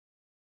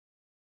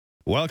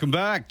Welcome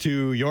back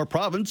to Your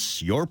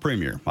Province, Your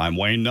Premier. I'm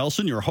Wayne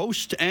Nelson, your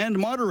host and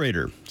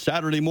moderator.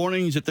 Saturday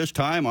mornings at this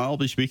time, I'll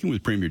be speaking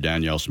with Premier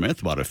Danielle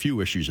Smith about a few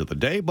issues of the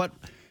day, but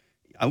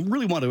I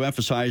really want to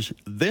emphasize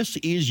this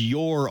is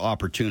your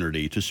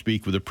opportunity to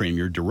speak with the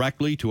Premier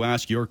directly, to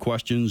ask your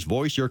questions,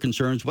 voice your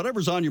concerns,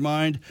 whatever's on your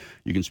mind.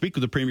 You can speak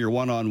with the Premier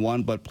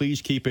one-on-one, but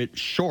please keep it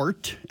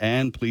short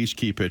and please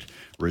keep it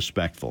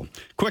respectful.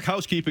 Quick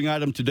housekeeping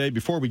item today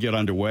before we get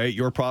underway.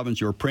 Your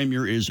Province, Your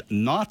Premier is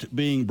not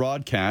being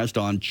broadcast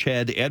on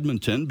CHED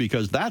Edmonton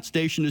because that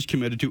station is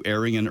committed to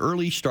airing an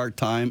early start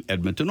time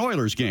Edmonton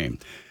Oilers game.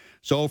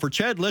 So for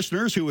CHED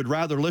listeners who would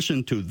rather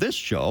listen to this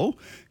show,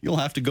 you'll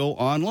have to go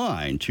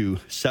online to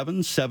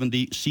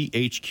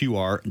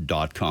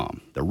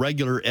 770chqr.com. The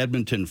regular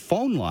Edmonton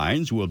phone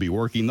lines will be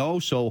working, though,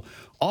 so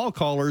all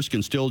callers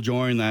can still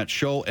join that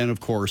show. And, of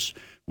course,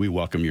 we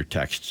welcome your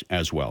texts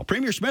as well.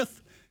 Premier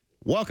Smith,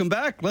 welcome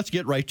back. Let's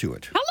get right to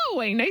it. Hello,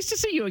 Wayne. Nice to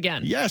see you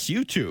again. Yes,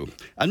 you too.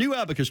 A new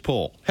Abacus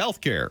poll,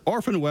 healthcare,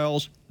 orphan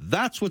wells.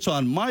 That's what's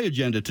on my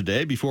agenda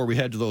today before we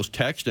head to those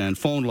text and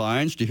phone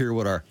lines to hear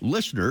what our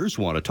listeners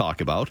want to talk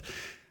about.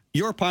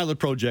 Your pilot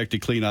project to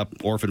clean up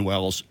orphan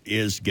wells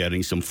is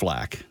getting some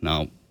flack.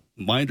 Now,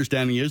 my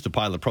understanding is the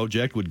pilot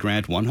project would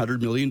grant $100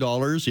 million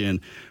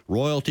in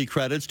royalty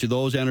credits to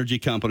those energy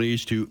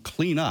companies to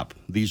clean up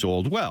these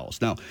old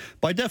wells. Now,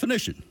 by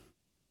definition,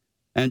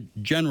 and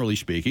generally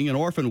speaking, an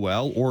orphan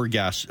well or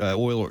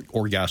oil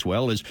or gas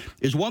well is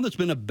one that's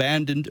been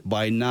abandoned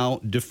by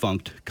now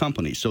defunct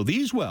companies. So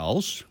these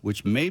wells,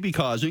 which may be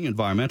causing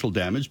environmental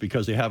damage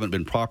because they haven't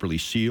been properly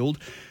sealed,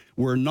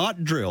 were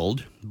not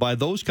drilled by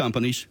those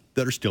companies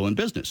that are still in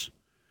business.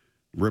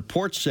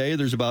 Reports say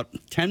there's about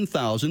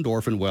 10,000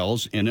 orphan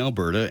wells in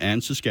Alberta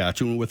and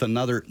Saskatchewan with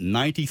another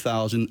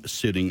 90,000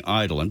 sitting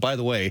idle. And by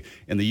the way,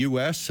 in the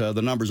U.S.,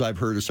 the numbers I've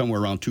heard are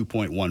somewhere around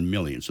 2.1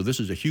 million. So this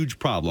is a huge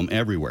problem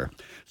everywhere.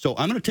 So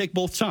I'm going to take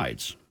both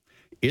sides.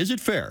 Is it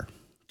fair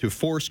to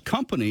force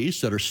companies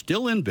that are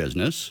still in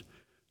business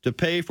to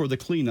pay for the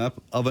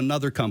cleanup of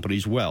another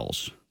company's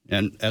wells?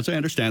 And as I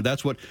understand,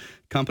 that's what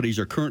companies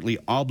are currently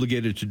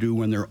obligated to do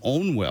when their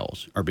own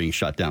wells are being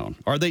shut down.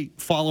 Are they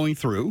following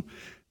through?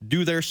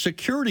 Do their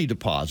security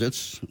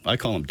deposits, I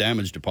call them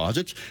damage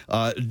deposits,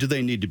 do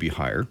they need to be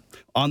higher?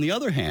 On the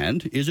other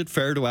hand, is it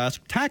fair to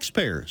ask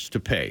taxpayers to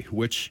pay,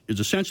 which is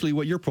essentially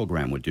what your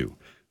program would do?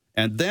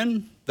 And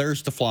then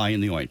there's the fly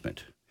in the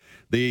ointment.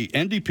 The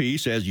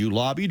NDP says you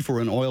lobbied for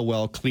an oil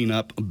well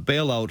cleanup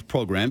bailout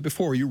program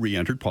before you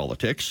re-entered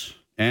politics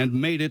and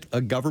made it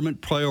a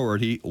government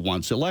priority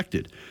once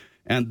elected.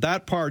 And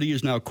that party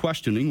is now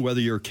questioning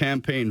whether your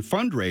campaign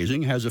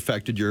fundraising has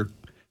affected your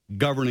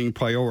governing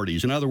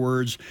priorities. In other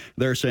words,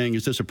 they're saying,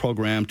 is this a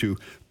program to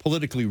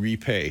politically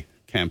repay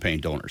campaign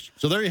donors?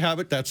 So there you have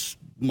it. That's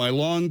my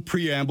long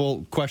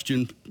preamble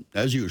question,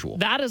 as usual.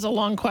 That is a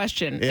long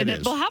question. It and I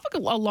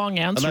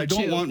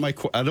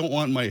don't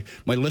want my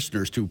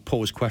listeners to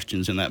pose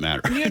questions in that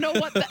manner. You know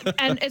what?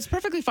 And it's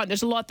perfectly fine.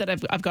 There's a lot that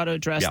I've got to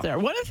address there.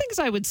 One of the things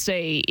I would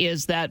say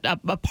is that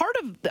a part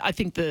of, I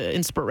think, the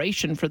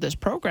inspiration for this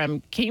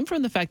program came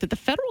from the fact that the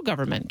federal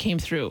government came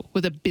through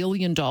with $1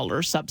 billion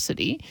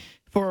subsidy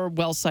for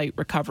well site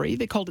recovery.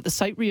 They called it the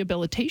Site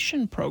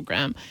Rehabilitation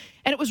Program,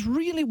 and it was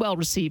really well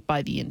received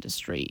by the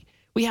industry.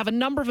 We have a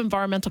number of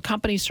environmental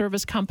companies,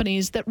 service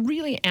companies that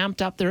really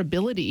amped up their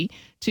ability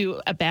to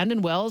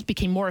abandon wells,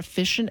 became more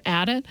efficient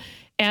at it,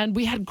 and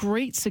we had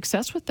great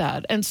success with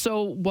that. And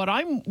so what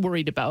I'm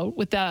worried about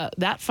with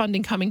that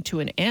funding coming to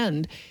an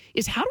end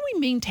is how do we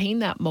maintain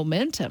that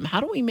momentum?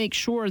 How do we make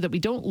sure that we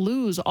don't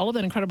lose all of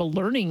that incredible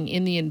learning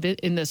in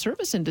the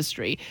service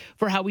industry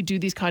for how we do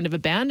these kind of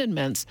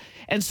abandonments?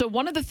 And so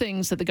one of the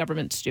things that the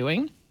government's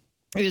doing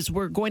is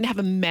we're going to have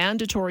a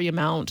mandatory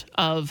amount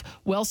of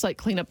well site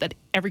cleanup that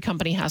every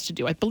company has to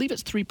do. I believe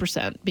it's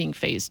 3% being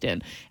phased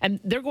in. And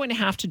they're going to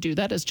have to do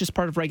that as just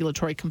part of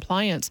regulatory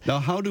compliance. Now,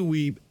 how do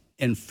we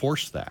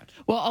enforce that?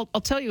 Well,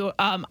 I'll tell you,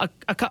 I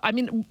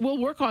mean, we'll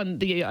work on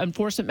the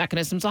enforcement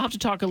mechanisms. I'll have to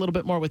talk a little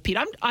bit more with Pete.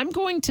 I'm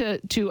going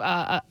to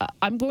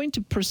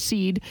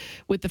proceed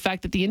with the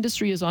fact that the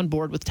industry is on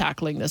board with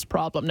tackling this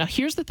problem. Now,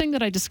 here's the thing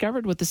that I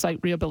discovered with the site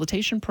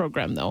rehabilitation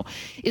program, though,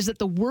 is that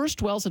the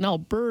worst wells in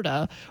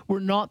Alberta were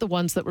not the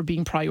ones that were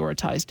being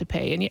prioritized to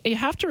pay. And you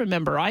have to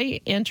remember,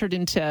 I entered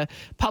into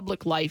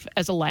public life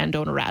as a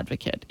landowner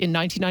advocate in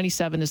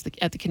 1997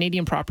 at the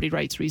Canadian Property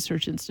Rights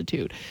Research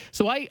Institute.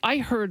 So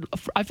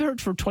I've heard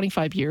for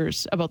 25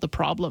 years about the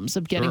problems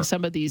of getting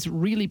some of these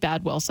really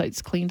bad well sites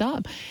cleaned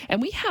up.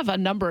 And we have a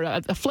number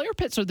of flare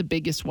pits are the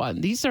biggest one.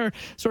 These are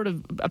sort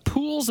of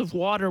pools of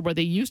water where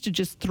they used to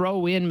just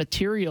throw in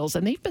materials,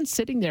 and they've been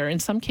sitting there in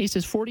some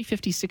cases 40,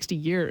 50, 60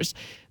 years.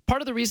 Part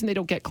of the reason they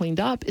don't get cleaned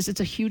up is it's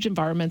a huge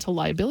environmental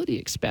liability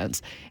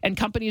expense, and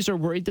companies are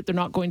worried that they're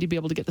not going to be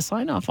able to get the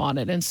sign-off on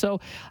it. And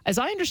so, as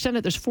I understand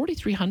it, there's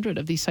 4,300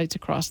 of these sites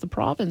across the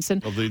province.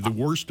 And the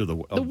worst of the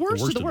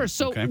worst.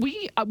 So okay.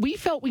 We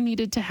felt we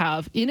needed to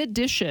have, in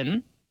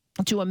addition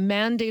to a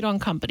mandate on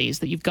companies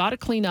that you've got to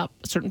clean up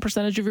a certain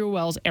percentage of your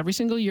wells every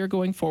single year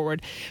going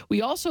forward.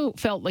 We also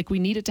felt like we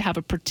needed to have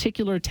a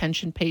particular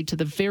attention paid to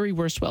the very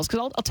worst wells.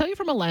 Because I'll tell you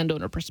from a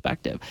landowner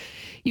perspective,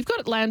 you've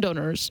got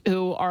landowners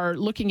who are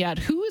looking at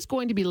who is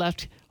going to be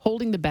left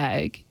holding the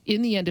bag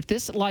in the end if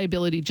this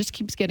liability just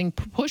keeps getting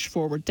pushed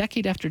forward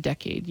decade after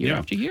decade, year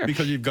after year.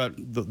 Because you've got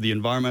the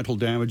environmental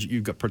damage,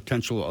 you've got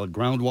potential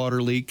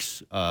groundwater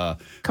leaks,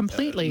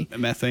 completely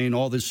methane,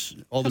 all this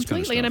kind of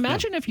stuff. And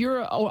imagine if you're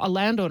a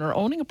landowner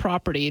owning a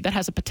property that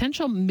has a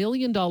potential $1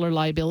 million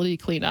liability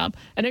cleanup,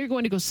 and now you're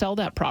going to go sell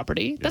that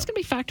property. That's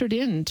going to be factored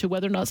into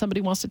whether or not somebody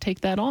wants to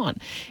take that on.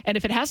 And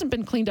if it hasn't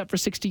been cleaned up for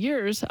 60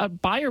 years, a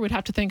buyer would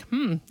have to think,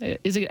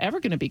 is it ever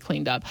going to be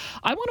cleaned up?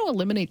 I want to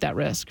eliminate that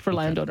risk for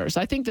landowners.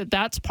 I think that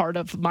that's part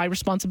of my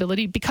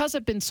responsibility because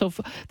I've been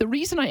the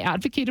reason I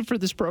advocated for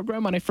this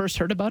program when I first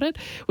heard about it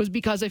was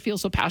because I feel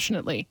so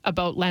passionately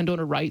about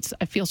landowner rights.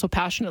 I feel so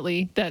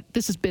passionately that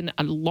this has been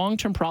a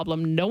long-term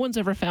problem. No one's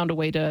ever found a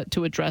way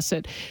to address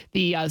it.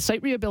 The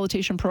site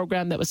rehabilitation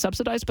program that was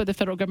subsidized by the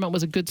federal government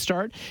was a good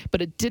start,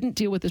 but it didn't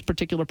deal with this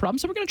particular problem.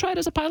 So we're going to try it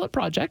as a pilot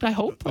project, I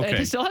hope.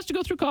 Okay. It still has to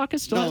go through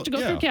caucus, still has to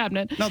go through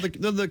cabinet. Now,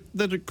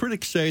 the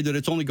critics say that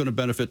it's only going to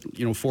benefit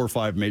 4 or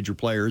 5 major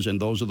players, and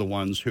those are the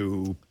ones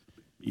who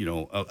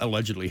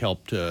allegedly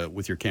helped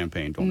with your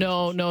campaign.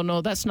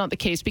 No, that's not the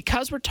case.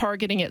 Because we're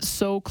targeting it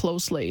so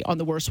closely on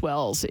the worst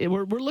wells,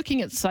 we're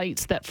looking at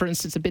sites that, for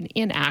instance, have been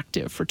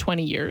inactive for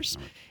 20 years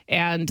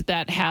and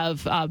that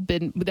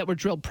were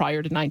drilled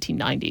prior to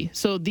 1990.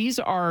 So these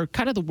are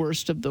kind of the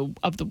worst of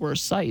the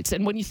worst sites.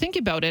 And when you think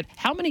about it,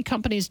 how many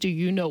companies do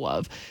you know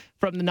of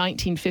from the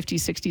 1950s,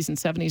 60s, and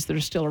 70s that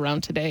are still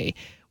around today?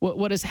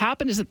 What has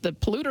happened is that the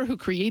polluter who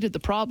created the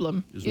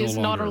problem is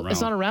not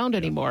around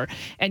anymore.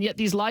 And yet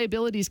these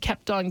liabilities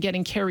kept on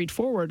getting carried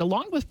forward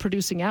along with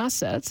producing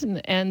assets.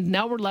 And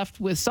now we're left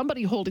with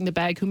somebody holding the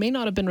bag who may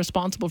not have been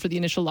responsible for the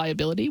initial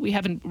liability. We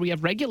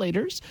have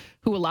regulators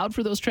who allowed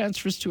for those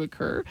transfers to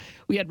occur.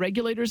 We had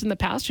regulators in the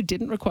past who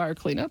didn't require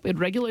cleanup. We had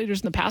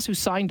regulators in the past who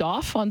signed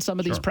off on some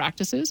of these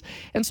practices.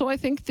 And so I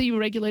think the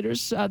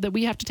regulators that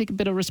we have to take a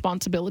bit of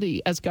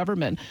responsibility as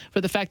government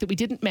for the fact that we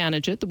didn't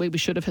manage it the way we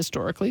should have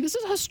historically. This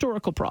is a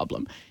historical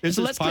problem. Is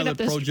this pilot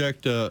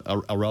project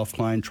a Ralph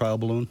Klein trial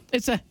balloon?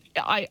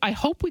 I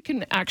hope we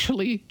can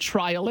actually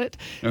trial it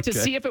to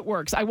see if it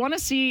works. I want to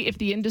see if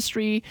the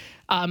industry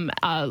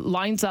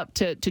lines up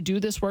to do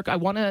this work. I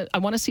want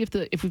to see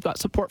if we've got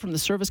support from the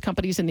service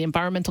companies and the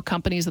environmental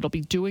companies that'll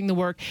be doing the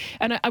work,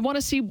 and I want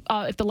to see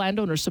if the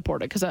landowners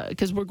support it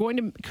because we're going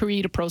to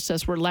create a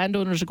process where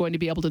landowners are going to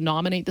be able to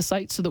nominate the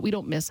sites so that we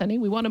don't miss any.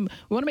 We want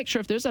to make sure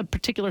if there's a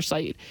particular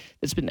site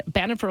that's been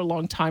abandoned for a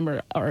long time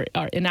or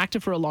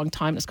inactive for a long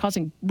time, that's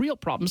causing real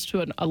problems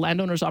to a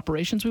landowner's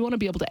operations. We want to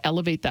be able to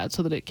elevate that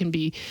so that it can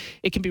be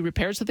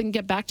repaired so they can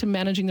get back to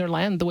managing their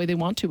land the way they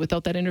want to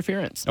without that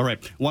interference. All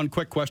right. One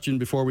quick question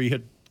before we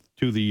hit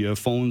to the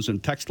phones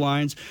and text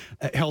lines.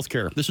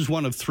 Healthcare. This is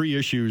one of 3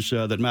 issues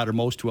that matter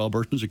most to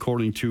Albertans,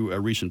 according to a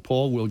recent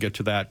poll. We'll get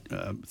to that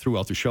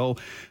throughout the show.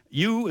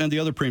 You and the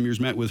other premiers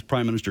met with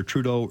Prime Minister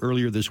Trudeau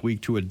earlier this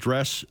week to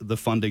address the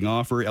funding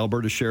offer.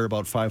 Alberta's share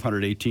about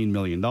 $518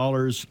 million,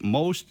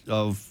 most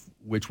of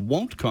which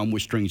won't come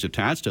with strings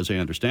attached, as I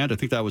understand. I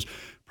think that was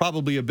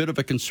probably a bit of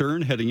a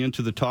concern heading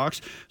into the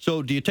talks.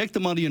 So do you take the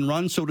money and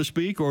run, so to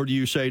speak, or do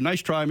you say,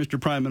 nice try, Mr.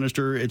 Prime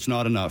Minister, it's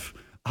not enough?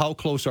 How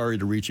close are you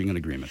to reaching an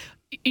agreement?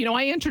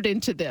 I entered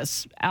into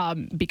this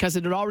because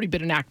it had already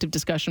been an active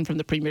discussion from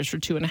the premiers for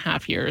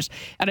 2.5 years.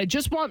 And I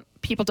just want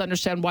people to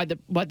understand why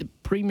the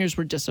premiers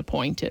were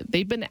disappointed.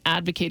 They've been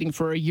advocating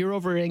for a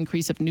year-over-year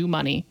increase of new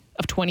money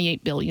of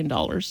 $28 billion.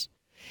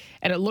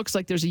 And it looks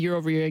like there's a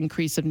year-over-year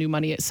increase of new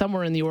money at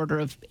somewhere in the order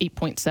of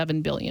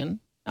 $8.7 billion.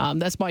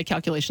 That's my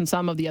calculation.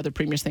 Some of the other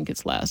premiers think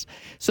it's less.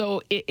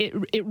 So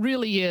it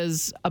really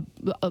is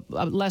a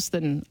less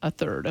than a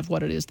third of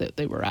what it is that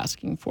they were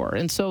asking for.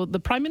 And so the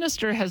Prime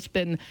Minister has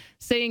been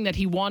saying that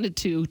he wanted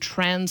to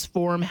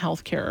transform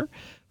healthcare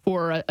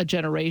for a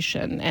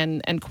generation.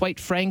 And quite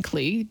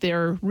frankly,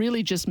 they're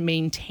really just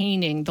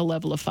maintaining the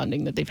level of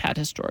funding that they've had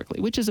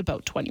historically, which is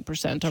about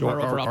 20% of our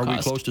overall cost. Are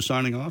we close to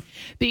signing off?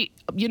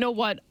 You know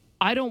what?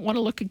 I don't want to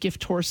look a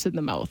gift horse in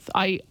the mouth.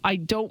 I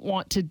don't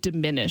want to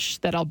diminish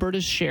that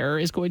Alberta's share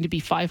is going to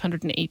be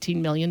 $518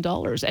 million.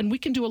 And we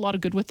can do a lot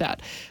of good with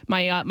that.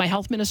 My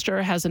health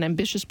minister has an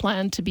ambitious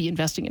plan to be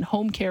investing in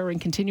home care and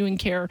continuing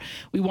care.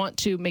 We want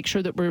to make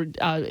sure that we're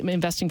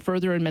investing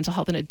further in mental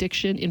health and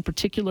addiction, in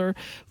particular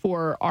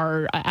for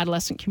our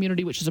adolescent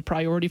community, which is a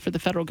priority for the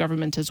federal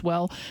government as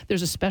well.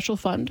 There's a special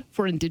fund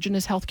for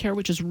Indigenous health care,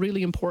 which is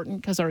really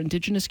important because our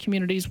Indigenous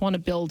communities want to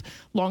build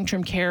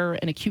long-term care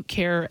and acute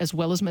care as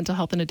well as mental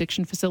health and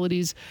addiction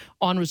facilities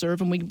on reserve,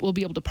 and we will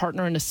be able to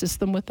partner and assist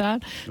them with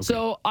that. Okay.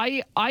 So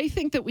I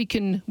think that we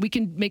can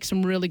make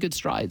some really good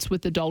strides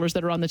with the dollars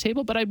that are on the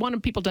table, but I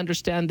wanted people to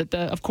understand that,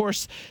 of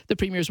course, the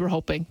premiers were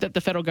hoping that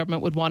the federal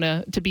government would want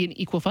to be an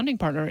equal funding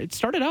partner. It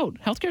started out,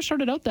 healthcare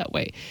started out that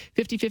way,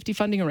 50-50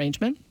 funding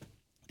arrangement.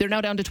 They're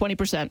now down to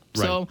 20%. Right.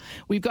 So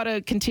we've got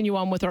to continue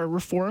on with our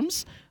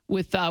reforms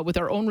with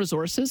our own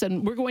resources,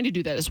 and we're going to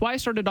do that. That's why I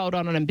started out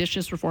on an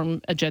ambitious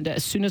reform agenda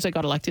as soon as I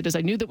got elected, as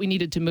I knew that we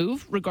needed to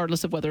move,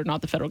 regardless of whether or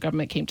not the federal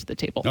government came to the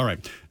table. All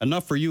right.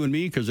 Enough for you and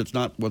me, because it's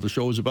not what the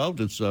show is about.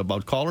 It's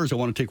about callers. I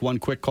want to take one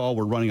quick call.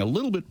 We're running a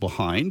little bit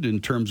behind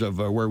in terms of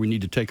where we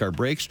need to take our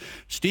breaks.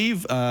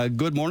 Steve,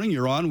 good morning.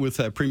 You're on with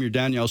Premier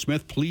Danielle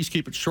Smith. Please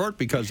keep it short,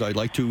 because I'd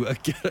like to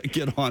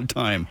get on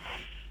time.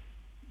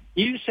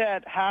 You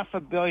said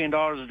 $500 million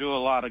will do a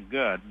lot of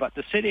good, but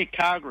the city of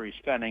Calgary is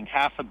spending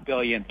 $500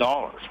 million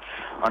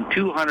on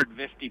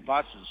 250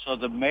 buses so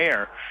the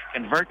mayor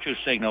can virtue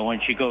signal when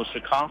she goes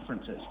to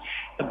conferences.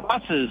 The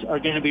buses are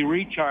going to be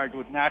recharged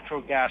with natural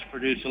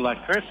gas-produced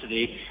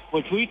electricity,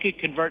 which we could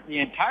convert the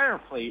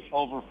entire fleet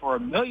over for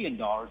 $1 million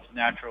to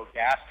natural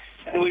gas,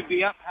 and we'd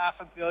be up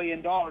 $500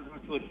 million,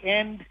 which would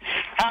end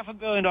 $500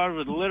 million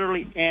would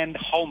literally end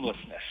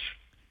homelessness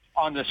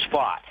on the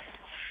spot.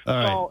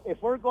 So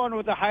if we're going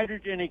with the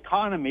hydrogen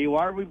economy,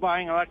 why are we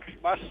buying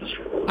electric buses?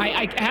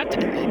 I have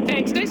to.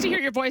 Thanks. Nice to hear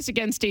your voice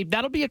again, Steve.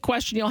 That'll be a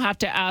question you'll have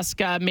to ask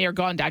Mayor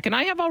Gondak. And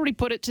I have already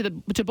put it to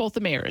both the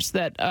mayors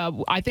that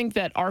I think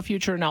that our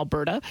future in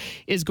Alberta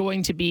is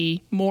going to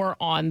be more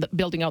on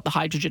building out the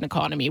hydrogen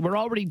economy. We're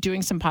already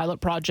doing some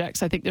pilot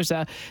projects. I think there's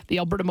the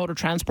Alberta Motor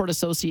Transport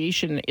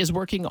Association is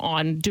working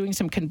on doing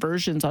some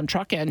conversions on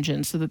truck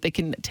engines so that they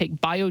can take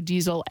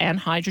biodiesel and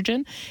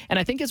hydrogen. And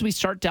I think as we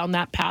start down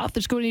that path,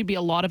 there's going to be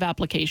a lot of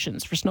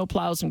applications for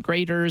snowplows and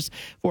graders,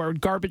 for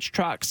garbage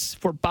trucks,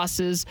 for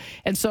buses.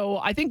 And so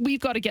I think we've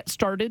got to get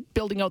started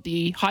building out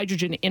the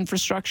hydrogen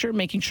infrastructure,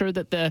 making sure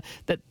that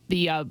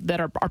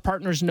our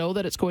partners know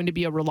that it's going to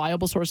be a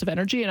reliable source of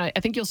energy. And I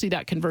think you'll see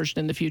that conversion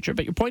in the future.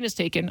 But your point is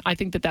taken. I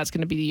think that's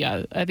going to be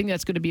a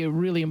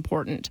really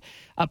important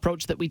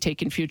approach that we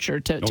take in future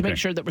to make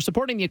sure that we're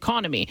supporting the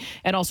economy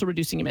and also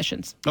reducing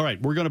emissions. All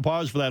right, we're going to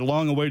pause for that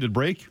long-awaited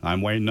break.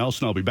 I'm Wayne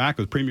Nelson. I'll be back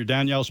with Premier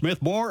Danielle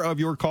Smith. More of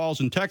your calls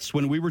and texts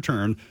when we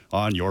return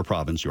on Your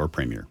Province, Your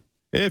Premier.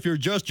 If you're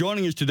just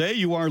joining us today,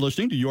 you are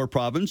listening to Your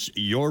Province,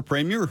 Your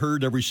Premier,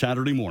 heard every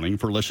Saturday morning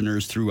for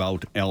listeners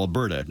throughout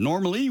Alberta.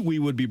 Normally, we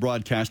would be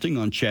broadcasting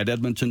on CHED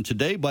Edmonton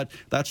today, but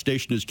that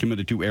station is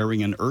committed to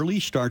airing an early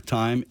start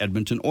time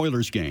Edmonton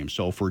Oilers game.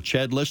 So for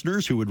CHED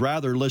listeners who would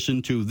rather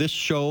listen to this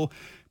show,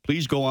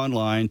 please go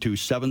online to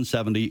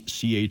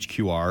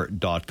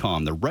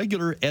 770chqr.com. The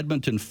regular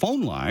Edmonton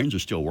phone lines are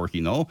still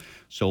working, though,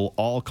 so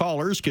all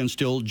callers can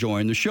still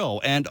join the show.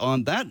 And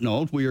on that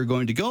note, we are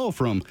going to go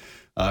from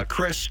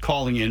Chris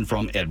calling in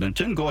from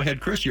Edmonton. Go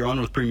ahead, Chris. You're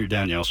on with Premier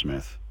Danielle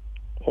Smith.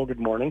 Oh, good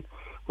morning.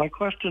 My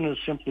question is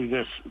simply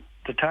this.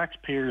 The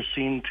taxpayers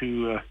seem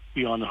to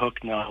be on the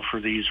hook now for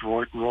these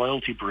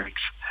royalty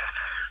breaks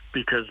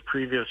because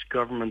previous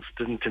governments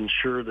didn't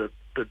ensure that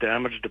the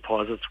damage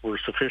deposits were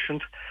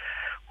sufficient,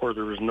 or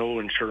there was no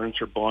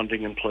insurance or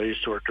bonding in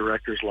place, or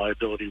director's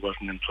liability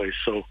wasn't in place.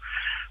 So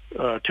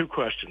two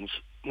questions.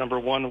 Number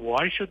one,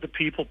 why should the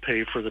people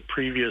pay for the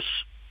previous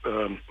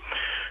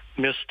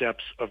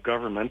missteps of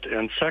government?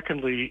 And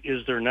secondly,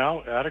 is there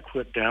now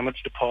adequate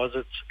damage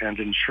deposits and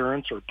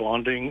insurance or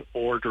bonding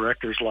or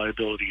director's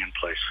liability in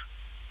place?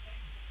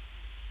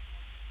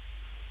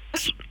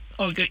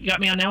 Oh, good. You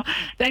got me on now.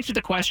 Thanks for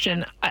the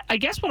question. I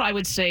guess what I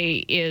would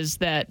say is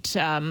that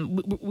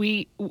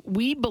we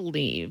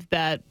believe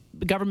that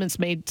the government's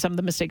made some of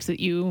the mistakes that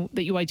you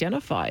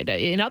identified.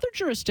 In other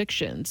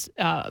jurisdictions,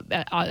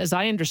 as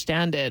I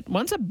understand it,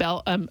 once a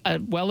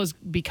well has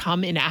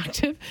become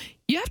inactive,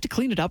 you have to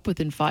clean it up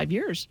within 5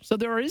 years. So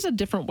there is a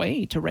different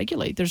way to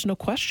regulate. There's no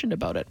question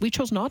about it. We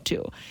chose not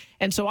to.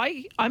 And so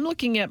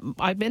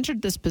I've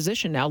entered this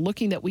position now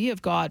looking that we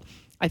have got,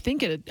 I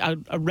think, a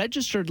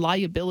registered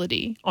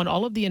liability on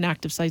all of the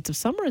inactive sites of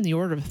somewhere in the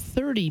order of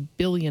 $30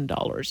 billion.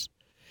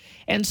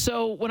 And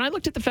so when I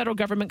looked at the federal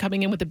government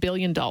coming in with $1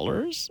 billion,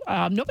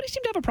 nobody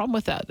seemed to have a problem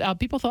with that.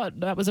 People thought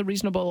that was a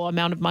reasonable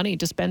amount of money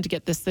to spend to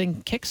get this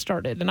thing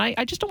kickstarted. And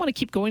I just don't want to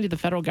keep going to the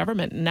federal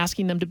government and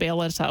asking them to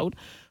bail us out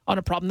on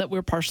a problem that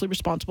we're partially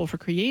responsible for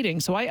creating.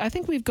 So I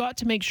think we've got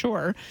to make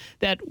sure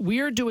that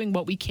we're doing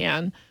what we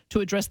can to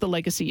address the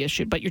legacy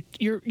issue. But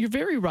you're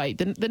very right.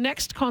 The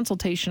next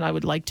consultation I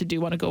would like to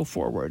do on a go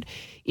forward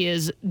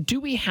is, do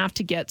we have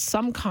to get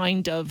some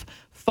kind of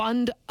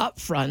fund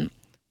upfront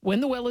when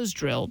the well is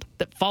drilled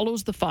that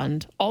follows the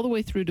fund all the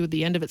way through to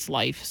the end of its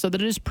life, so that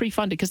it is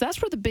pre-funded? Because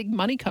that's where the big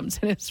money comes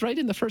in. It's right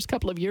in the first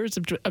couple of years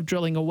of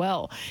drilling a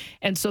well.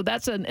 And so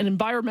that's an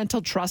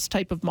environmental trust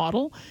type of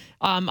model.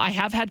 I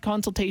have had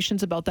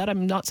consultations about that.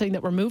 I'm not saying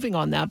that we're moving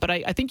on that, but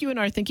I think you and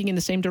I are thinking in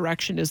the same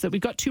direction, is that we've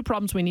got two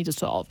problems we need to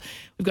solve.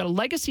 We've got a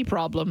legacy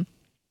problem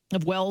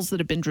of wells that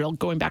have been drilled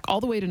going back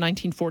all the way to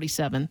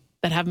 1947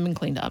 that haven't been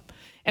cleaned up.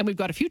 And we've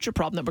got a future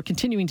problem that we're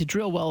continuing to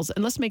drill wells,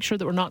 and let's make sure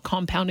that we're not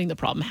compounding the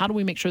problem. How do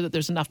we make sure that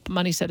there's enough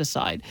money set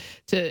aside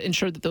to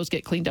ensure that those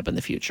get cleaned up in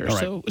the future?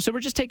 Right. So we're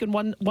just taking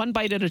one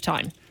bite at a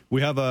time.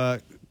 We have a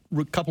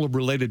couple of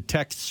related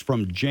texts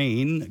from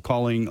Jane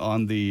calling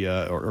on the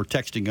or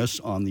texting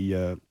us on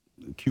the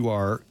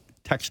QR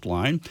text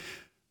line.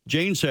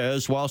 Jane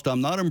says, whilst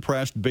I'm not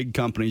impressed big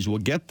companies will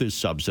get this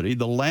subsidy,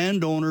 the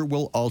landowner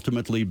will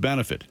ultimately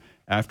benefit.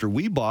 After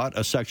we bought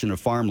a section of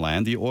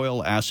farmland, the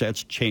oil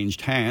assets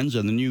changed hands,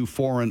 and the new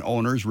foreign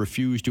owners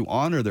refused to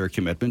honor their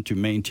commitment to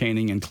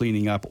maintaining and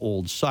cleaning up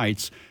old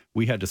sites.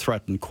 We had to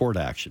threaten court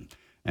action.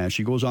 And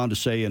she goes on to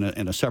say in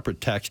a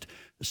separate text,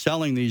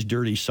 selling these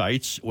dirty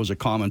sites was a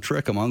common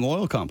trick among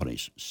oil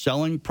companies,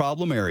 selling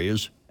problem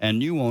areas and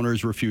new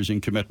owners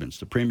refusing commitments.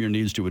 The Premier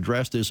needs to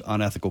address this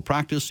unethical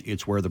practice.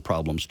 It's where the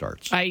problem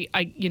starts. I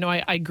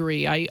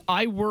agree.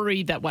 I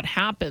worry that what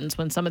happens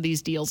when some of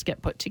these deals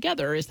get put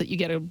together is that you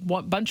get a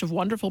bunch of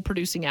wonderful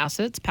producing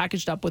assets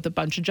packaged up with a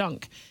bunch of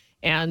junk.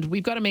 And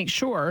we've got to make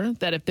sure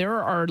that if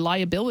there are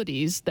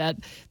liabilities, that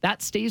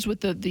stays with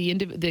the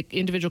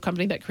individual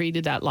company that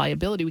created that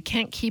liability. We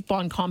can't keep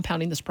on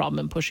compounding this problem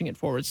and pushing it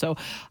forward. So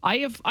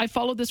I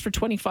followed this for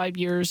 25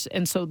 years,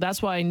 and so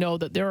that's why I know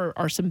that there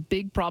are some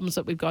big problems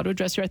that we've got to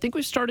address here. I think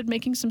we've started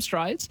making some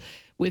strides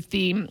with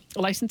the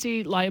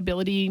licensee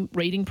liability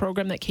rating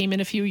program that came in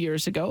a few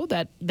years ago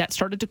that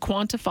started to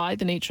quantify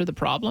the nature of the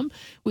problem,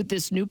 with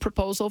this new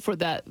proposal for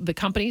the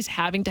companies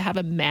having to have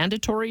a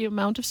mandatory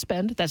amount of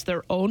spend. That's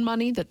their own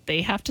money that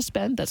they have to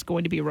spend. That's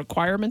going to be a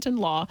requirement in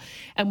law.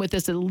 And with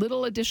this a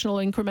little additional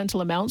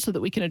incremental amount so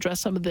that we can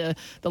address some of the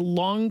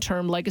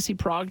long-term legacy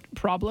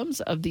problems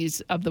of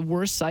the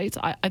worst sites,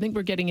 I think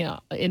we're getting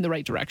in the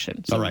right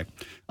direction. So, all right.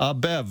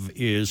 Bev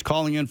is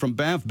calling in from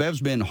Banff.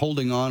 Bev's been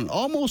holding on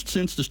almost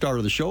since the start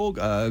of the show.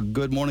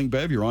 Good morning,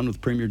 Bev. You're on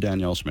with Premier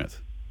Danielle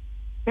Smith.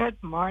 Good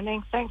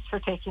morning. Thanks for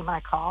taking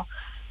my call.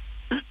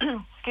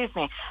 Excuse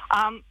me.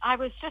 I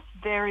was just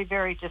very,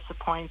 very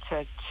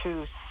disappointed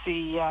to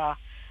see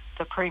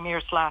the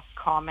Premier's last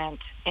comment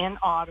in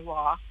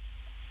Ottawa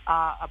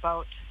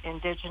about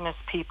Indigenous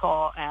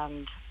people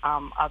and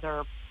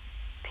other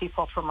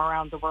people from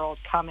around the world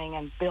coming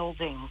and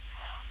building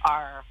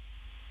our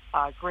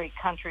great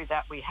country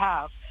that we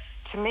have.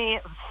 To me,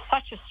 it was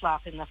such a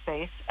slap in the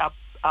face,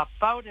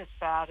 about as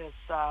bad as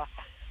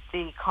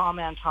the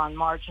comment on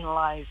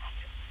marginalized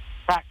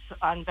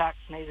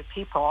unvaccinated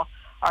people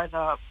are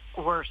the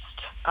worst,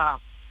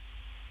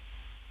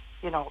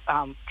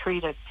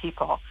 treated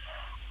people.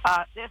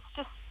 It's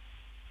just,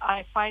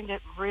 I find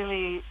it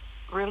really,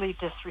 really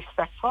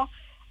disrespectful,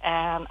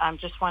 and I'm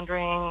just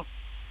wondering,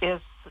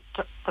 is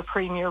the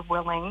Premier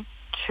willing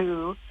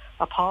to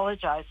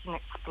apologize and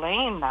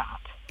explain that?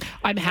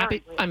 I'm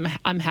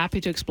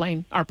happy to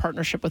explain our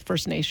partnership with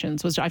First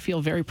Nations, which I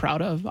feel very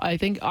proud of. I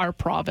think our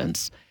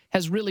province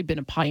has really been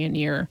a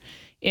pioneer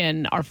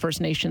in our First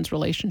Nations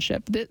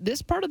relationship.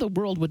 This part of the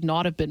world would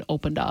not have been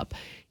opened up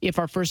if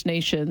our First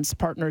Nations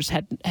partners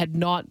had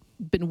not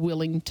been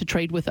willing to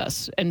trade with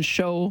us and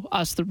show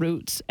us the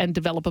roots and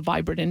develop a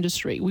vibrant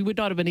industry. We would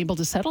not have been able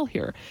to settle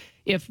here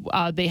if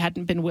they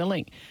hadn't been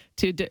willing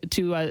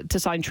to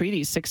sign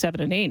treaties 6,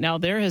 7, and 8. Now,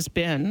 there has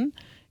been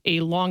a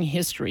long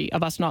history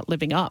of us not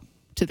living up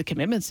to the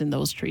commitments in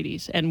those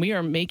treaties. And we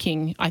are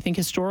making, I think,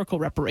 historical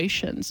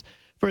reparations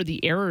for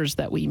the errors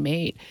that we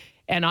made.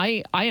 And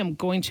I am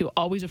going to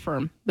always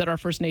affirm that our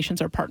First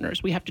Nations are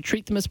partners. We have to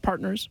treat them as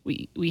partners.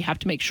 We have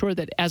to make sure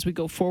that as we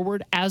go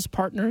forward as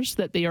partners,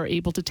 that they are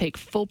able to take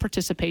full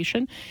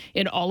participation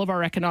in all of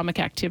our economic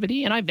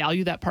activity. And I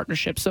value that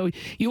partnership. So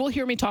you will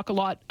hear me talk a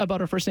lot about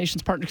our First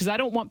Nations partners because I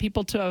don't want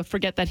people to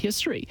forget that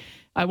history.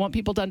 I want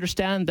people to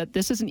understand that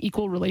this is an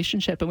equal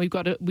relationship, and we've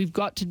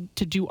got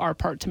to do our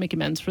part to make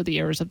amends for the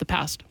errors of the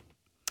past.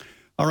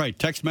 All right,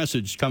 text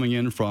message coming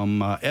in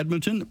from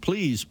Edmonton.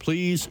 Please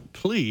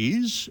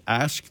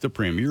ask the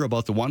Premier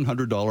about the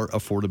 $100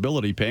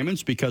 affordability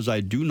payments because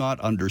I do not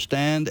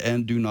understand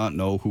and do not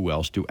know who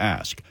else to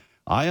ask.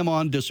 I am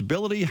on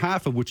disability,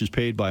 half of which is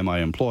paid by my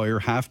employer,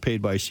 half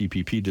paid by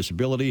CPP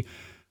disability.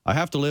 I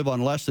have to live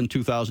on less than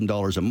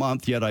 $2,000 a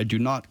month, yet I do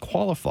not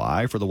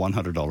qualify for the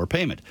 $100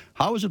 payment.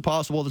 How is it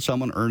possible that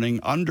someone earning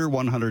under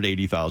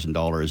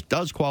 $180,000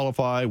 does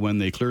qualify when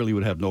they clearly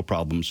would have no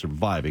problem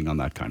surviving on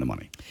that kind of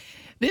money?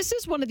 This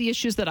is one of the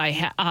issues that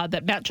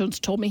that Matt Jones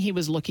told me he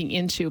was looking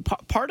into.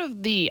 Part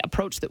of the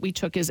approach that we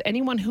took is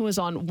anyone who is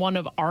on one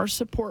of our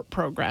support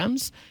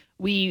programs,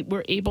 we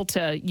were able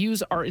to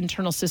use our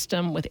internal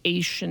system with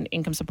AISH and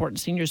Income Support and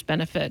Seniors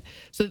Benefit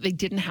so that they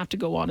didn't have to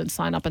go on and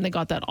sign up, and they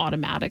got that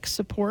automatic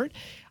support.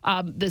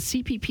 The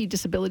CPP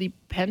disability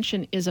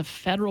pension is a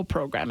federal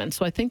program, and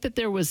so I think that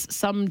there was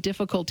some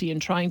difficulty in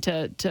trying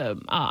to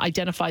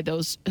identify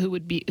those who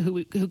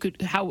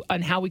could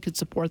how we could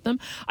support them.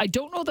 I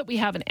don't know that we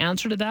have an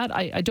answer to that.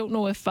 I don't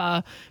know if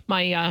my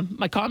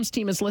comms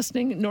team is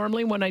listening.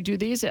 Normally, when I do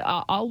these,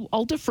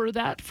 I'll defer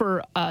that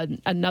for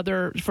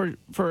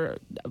for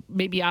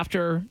maybe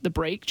after the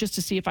break, just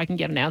to see if I can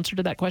get an answer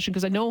to that question,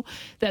 because I know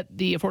that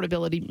the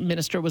affordability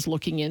minister was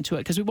looking into it,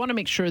 because we want to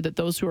make sure that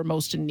those who are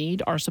most in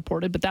need are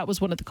supported. But that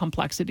was one of the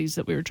complexities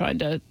that we were trying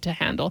to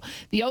handle.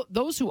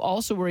 Those who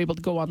also were able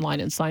to go online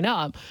and sign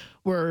up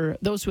were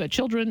those who had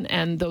children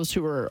and those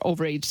who were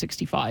over age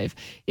 65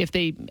 if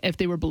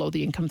they were below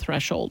the income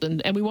threshold.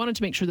 And we wanted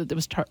to make sure that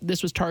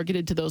this was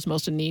targeted to those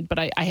most in need. But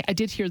I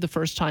did hear the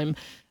first time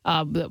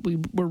that we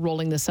were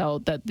rolling this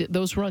out that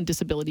those who were on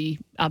disability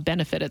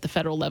benefit at the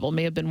federal level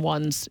may have been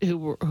ones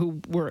who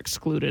were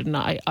excluded. And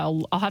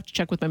I'll have to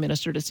check with my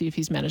minister to see if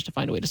he's managed to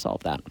find a way to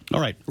solve that.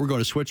 All right, we're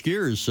going to switch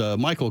gears.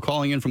 Michael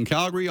calling in from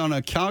Calgary on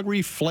a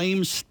Calgary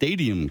Flames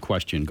Stadium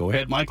question. Go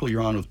ahead, Michael.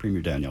 You're on with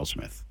Premier Danielle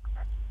Smith.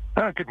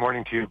 Good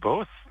morning to you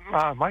both.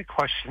 My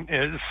question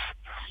is,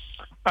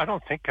 I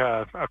don't think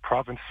a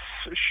province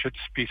should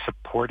be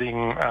supporting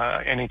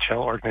NHL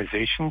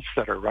organizations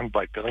that are run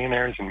by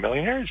billionaires and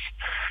millionaires.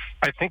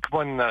 I think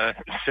when the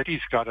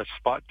city's got a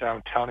spot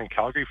downtown in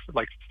Calgary,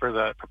 for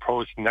the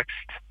proposed next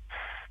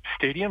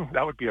stadium,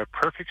 that would be a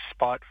perfect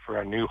spot for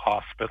a new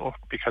hospital,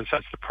 because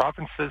as the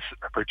provinces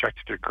are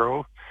projected to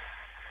grow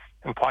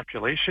in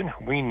population,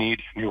 we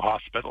need new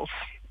hospitals.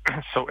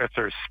 So if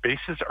there's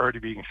spaces already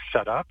being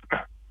set up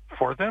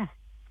for them,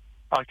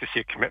 I'd like to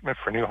see a commitment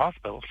for new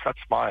hospitals. That's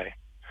my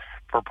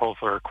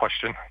proposal or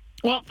question.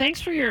 Well, thanks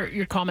for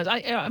your comments.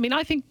 I mean,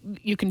 I think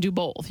you can do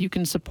both. You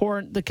can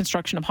support the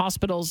construction of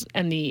hospitals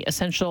and the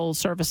essential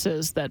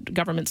services that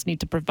governments need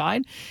to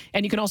provide.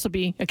 And you can also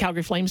be a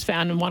Calgary Flames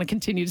fan and want to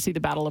continue to see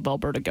the Battle of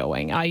Alberta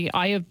going.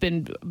 I have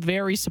been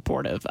very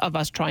supportive of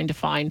us trying to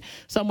find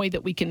some way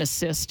that we can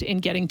assist in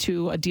getting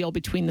to a deal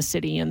between the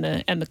city and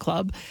the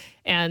club.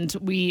 And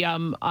we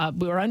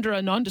are under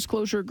a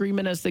non-disclosure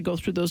agreement as they go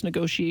through those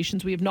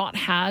negotiations. We have not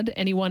had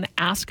anyone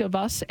ask of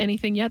us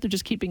anything yet. They're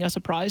just keeping us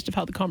apprised of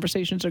how the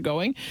conversations are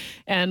going.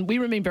 And we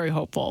remain very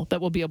hopeful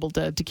that we'll be able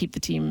to keep the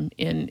team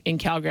in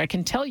Calgary. I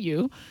can tell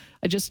you,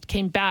 I just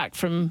came back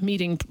from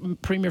meeting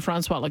Premier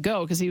Francois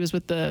Legault because he was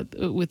with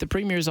the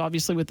premiers,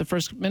 obviously, with the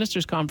First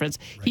Ministers Conference.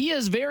 Right. He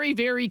is very,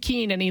 very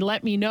keen, and he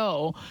let me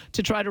know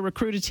to try to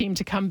recruit a team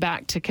to come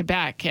back to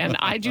Quebec. And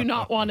I do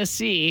not want to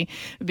see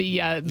the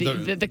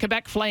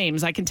Quebec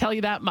Flames. I can tell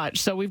you that much.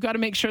 So we've got to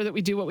make sure that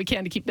we do what we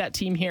can to keep that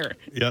team here.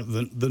 Yeah,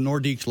 the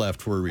Nordiques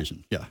left for a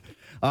reason.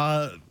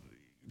 Yeah.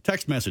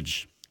 Text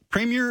message.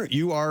 Premier,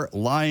 you are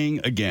lying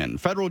again.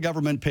 Federal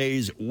government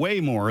pays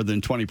way more than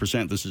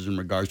 20%. This is in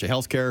regards to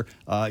health care.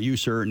 You,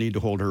 sir, need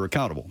to hold her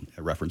accountable.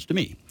 A reference to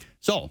me.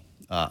 So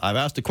I've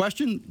asked a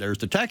question. There's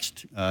the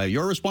text.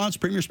 Your response,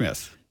 Premier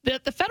Smith.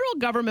 The federal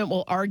government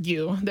will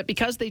argue that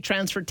because they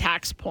transferred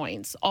tax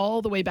points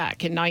all the way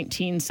back in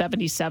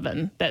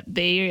 1977, that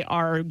they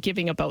are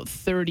giving about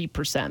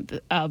 30%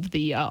 of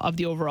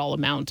the overall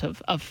amount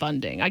of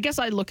funding. I guess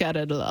I look at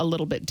it a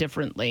little bit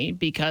differently,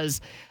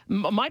 because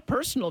my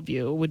personal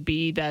view would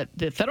be that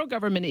the federal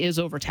government is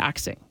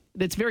overtaxing.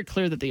 It's very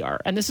clear that they are.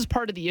 And this is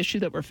part of the issue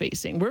that we're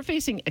facing. We're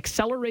facing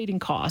accelerating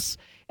costs,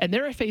 and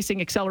they're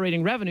facing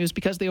accelerating revenues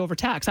because they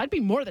overtax. I'd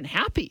be more than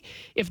happy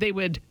if they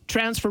would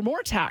transfer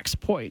more tax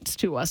points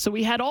to us, so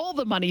we had all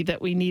the money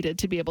that we needed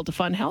to be able to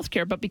fund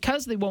healthcare. But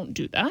because they won't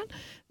do that,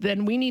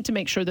 then we need to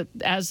make sure that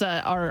as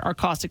our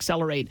costs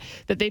accelerate,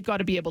 that they've got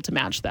to be able to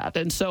match that.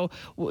 And so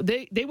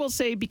they will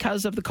say,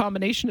 because of the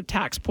combination of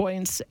tax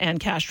points and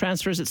cash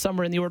transfers, it's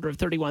somewhere in the order of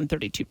 31,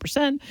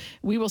 32%.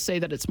 We will say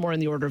that it's more in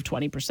the order of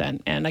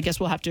 20%. And I guess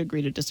we'll have to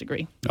agree to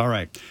disagree. All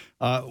right.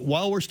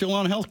 While we're still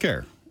on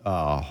healthcare,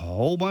 a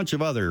whole bunch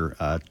of other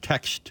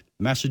text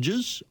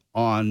messages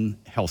on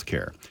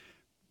healthcare.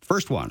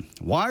 First one,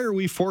 why are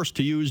we forced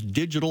to use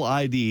digital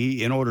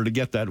ID in order to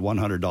get that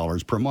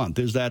 $100 per month?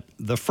 Is that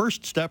the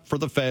first step for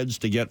the feds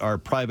to get our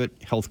private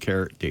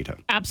healthcare data?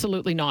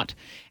 Absolutely not.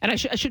 And I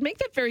should make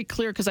that very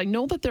clear, because I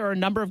know that there are a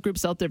number of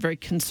groups out there very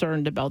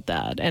concerned about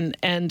that.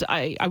 And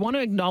I want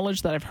to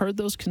acknowledge that I've heard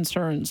those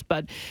concerns,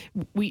 but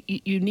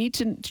you need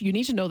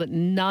to know that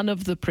none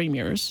of the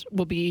premiers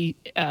will be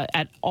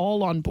at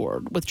all on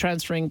board with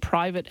transferring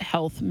private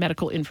health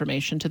medical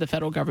information to the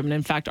federal government.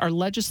 In fact, our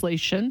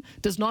legislation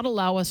does not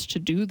allow us to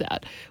do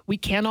that. We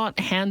cannot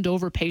hand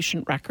over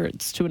patient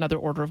records to another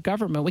order of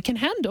government. We can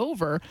hand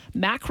over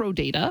macro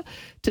data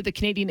to the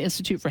Canadian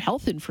Institute for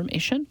Health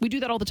Information. We do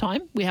that all the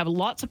time. We have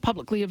lots of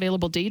publicly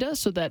available data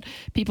so that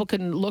people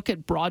can look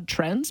at broad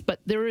trends,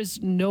 but there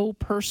is no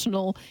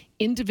personal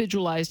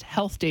individualized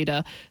health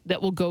data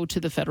that will go to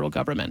the federal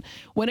government.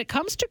 When it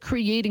comes to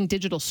creating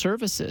digital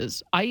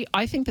services, I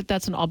think that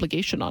that's an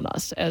obligation on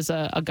us as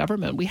a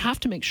government. We have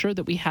to make sure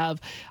that we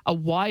have a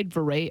wide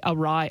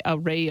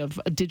array of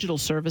digital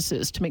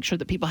services to make sure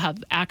that people have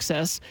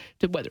access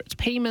to, whether it's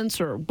payments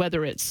or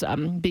whether it's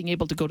being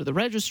able to go to the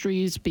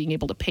registries, being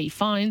able to pay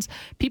fines.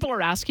 People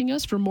are asking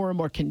us for more and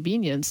more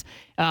convenience,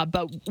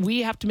 but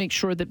we have to make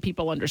sure that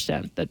people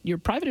understand that your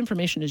private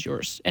information is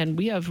yours, and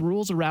we have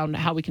rules around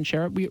how we can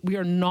share it. We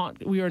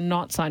are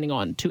not signing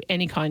on to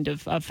any kind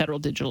of federal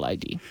digital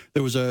ID.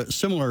 There was a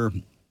similar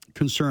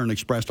concern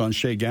expressed on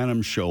Shay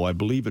Ganam's show. I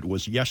believe it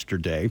was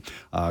yesterday.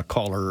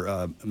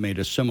 Caller made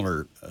a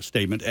similar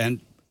statement. And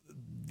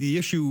the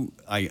issue,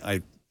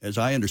 as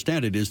I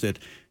understand it, is that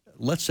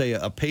let's say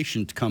a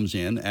patient comes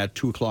in at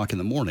 2 o'clock in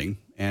the morning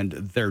and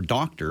their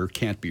doctor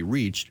can't be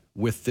reached.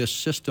 With this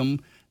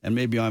system, and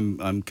maybe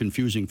I'm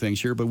confusing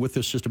things here, but with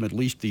this system, at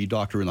least the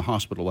doctor in the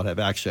hospital would have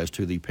access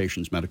to the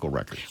patient's medical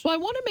records. Well, I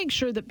want to make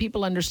sure that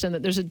people understand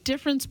that there's a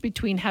difference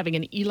between having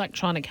an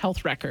electronic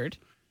health record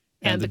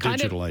and the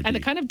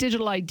kind of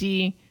digital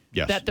ID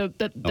yes.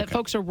 that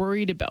folks are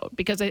worried about.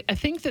 Because I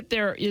think that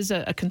there is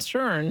a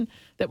concern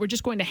that we're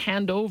just going to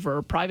hand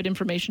over private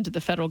information to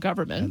the federal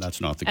government. And that's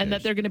not the case. And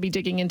that they're going to be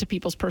digging into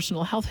people's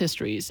personal health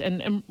histories.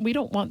 And we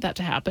don't want that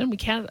to happen. We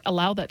can't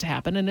allow that to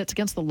happen. And it's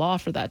against the law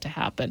for that to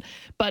happen.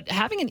 But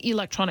having an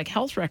electronic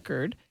health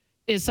record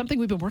is something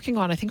we've been working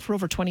on, I think, for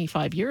over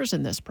 25 years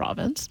in this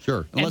province.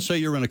 Sure. And let's say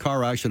you're in a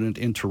car accident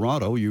in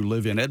Toronto, you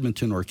live in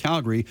Edmonton or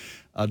Calgary,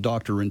 a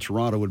doctor in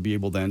Toronto would be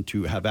able then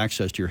to have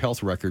access to your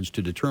health records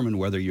to determine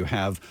whether you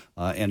have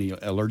any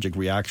allergic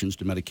reactions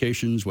to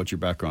medications, what your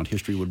background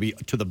history would be,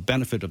 to the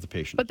benefit of the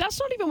patient. But that's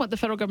not even what the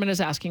federal government is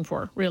asking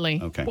for,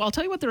 really. Okay. Well, I'll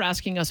tell you what they're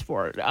asking us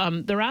for.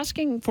 They're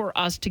asking for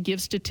us to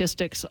give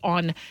statistics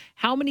on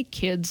how many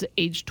kids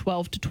aged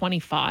 12 to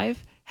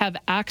 25 have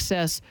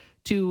access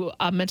to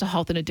mental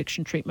health and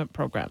addiction treatment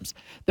programs.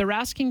 They're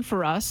asking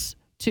for us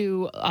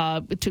to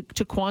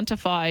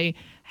quantify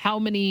how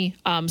many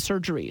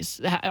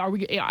surgeries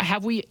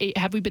have we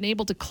been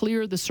able to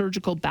clear the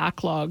surgical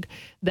backlog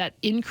that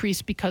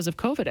increased because of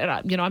COVID?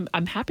 And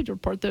I'm happy to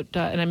report that,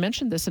 and I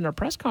mentioned this in our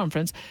press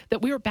conference,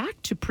 that we are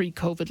back to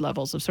pre-COVID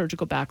levels of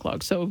surgical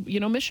backlog. So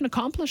mission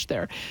accomplished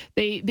there.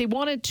 They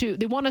want to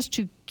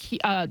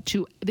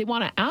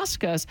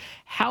ask us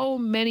how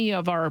many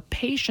of our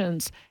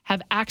patients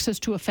have access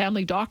to a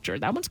family doctor.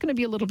 That one's going to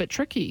be a little bit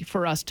tricky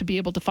for us to be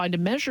able to find a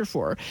measure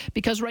for,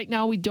 because right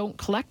now we don't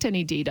collect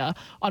any data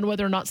on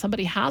whether or not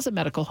somebody has a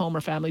medical home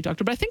or family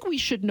doctor. But I think we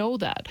should know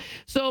that.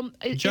 So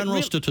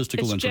general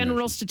statistical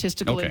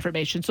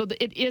information. So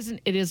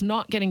it is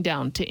not getting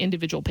down to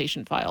individual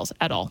patient files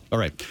at all. All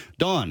right.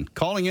 Don,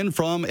 calling in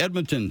from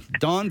Edmonton.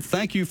 Don,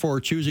 thank you for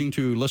choosing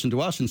to listen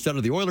to us instead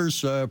of the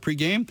Oilers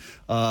pregame.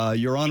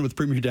 You're on with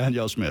Premier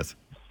Danielle Smith.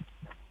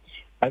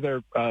 Hi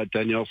there,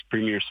 Danielle,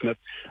 Premier Smith.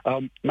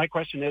 My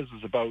question is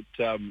about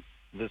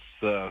this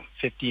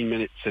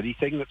 15-minute city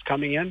thing that's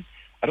coming in.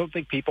 I don't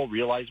think people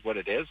realize what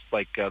it is.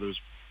 Like there's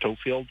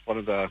Tofield, one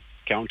of the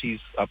counties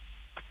up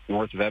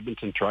north of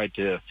Edmonton, tried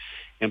to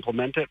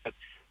implement it, but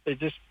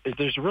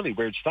there's really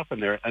weird stuff in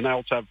there. And I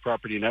also have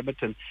property in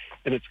Edmonton,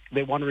 and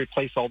they want to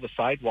replace all the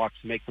sidewalks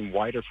and make them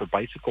wider for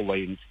bicycle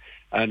lanes,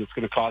 and it's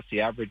going to cost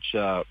the average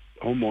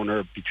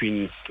homeowner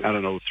between,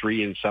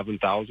 $3,000 and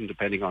 $7,000,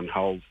 depending on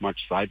how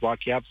much sidewalk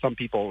you have. Some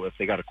people, if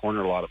they got a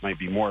corner lot, it might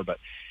be more, but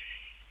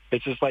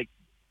it's just like,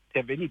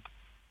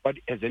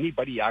 has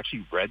anybody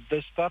actually read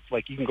this stuff?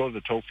 Like, you can go to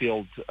the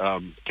Tofield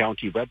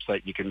County website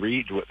and you can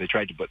read what they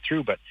tried to put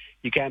through, but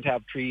you can't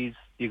have trees.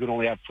 You can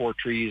only have 4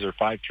 trees or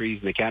 5 trees,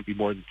 and they can't be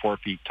more than 4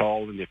 feet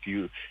tall. And if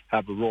you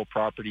have a rural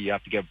property, you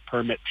have to get a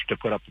permit to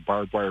put up a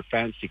barbed wire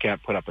fence. You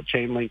can't put up a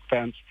chain link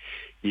fence.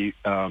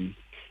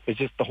 It's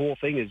just, the whole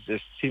thing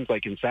seems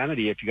like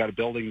insanity. If you got a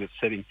building that's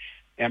sitting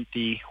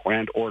empty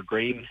or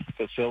grain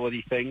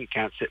facility thing, it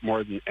can't sit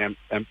more than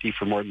empty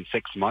for more than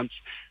 6 months.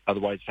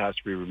 Otherwise, it has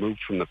to be removed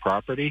from the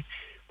property.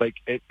 The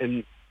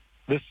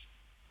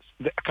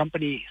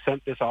company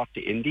sent this off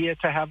to India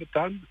to have it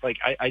done. Like,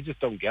 I just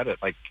don't get it.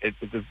 Like,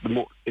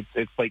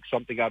 it's like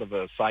something out of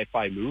a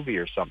sci-fi movie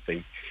or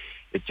something.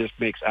 It just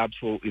makes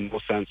absolutely no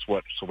sense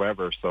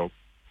whatsoever. So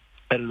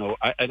I don't know.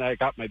 I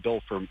got my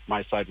bill for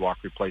my sidewalk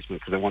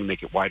replacement because I want to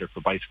make it wider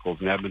for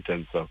bicycles in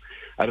Edmonton. So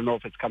I don't know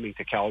if it's coming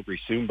to Calgary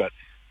soon, but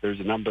there's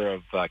a number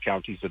of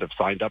counties that have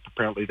signed up.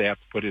 Apparently, they have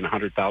to put in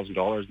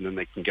 $100,000, and then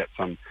they can get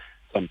some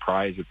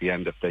prize at the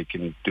end if they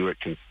can do it.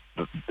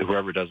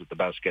 Whoever does it the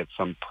best gets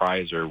some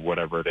prize or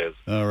whatever it is.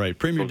 All right.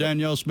 Premier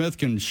Danielle Smith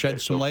can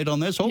shed some light on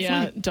this, hopefully.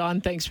 Yeah, Don,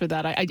 thanks for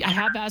that. I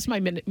have asked my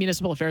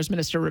Municipal Affairs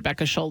Minister,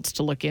 Rebecca Schultz,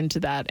 to look into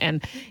that.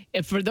 And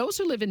for those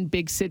who live in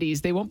big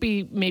cities, they won't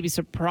be maybe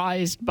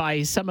surprised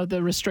by some of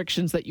the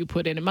restrictions that you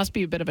put in. It must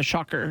be a bit of a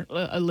shocker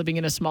living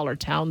in a smaller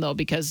town, though,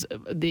 because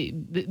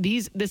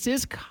this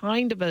is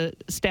kind of a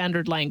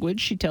standard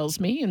language, she tells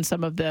me, in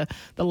some of the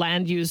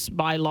land use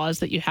bylaws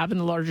that you have in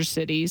the larger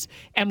cities.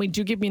 And we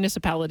do give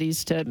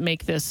municipalities to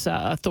make this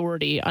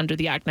authority under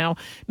the Act. Now,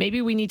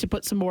 maybe we need to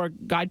put some more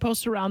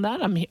guideposts around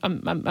that.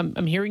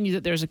 I'm hearing you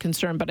that there's a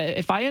concern, but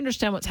if I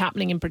understand what's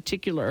happening in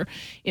particular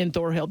in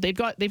Thorhill,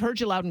 they've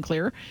heard you loud and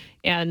clear,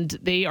 and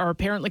they are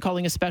apparently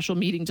calling a special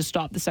meeting to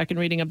stop the second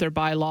reading of their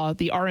bylaw.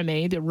 The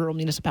RMA, the Rural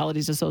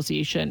Municipalities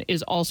Association,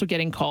 is also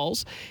getting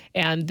calls,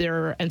 and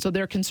so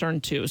they're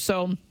concerned too.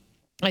 So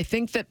I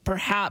think that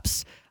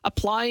perhaps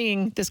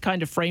applying this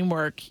kind of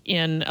framework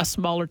in a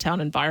smaller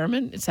town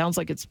environment, it sounds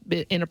like it's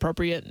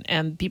inappropriate,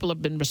 and people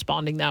have been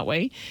responding that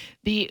way.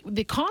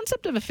 The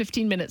concept of a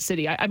 15-minute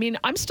city, I mean,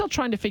 I'm still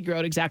trying to figure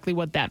out exactly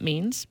what that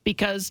means,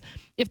 because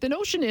if the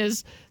notion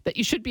is that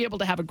you should be able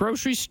to have a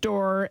grocery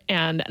store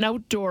and an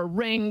outdoor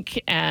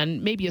rink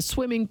and maybe a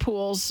swimming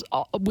pools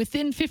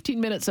within 15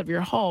 minutes of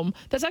your home,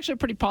 that's actually a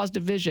pretty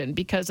positive vision,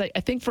 because I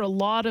think for a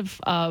lot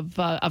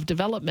of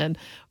development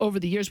over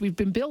the years, we've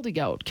been building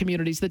out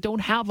communities that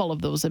don't have all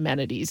of those those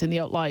amenities in the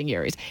outlying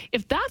areas.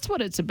 If that's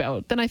what it's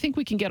about, then I think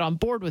we can get on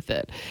board with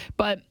it.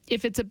 But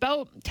if it's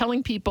about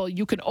telling people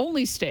you can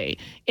only stay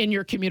in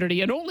your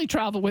community and only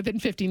travel within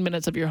 15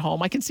 minutes of your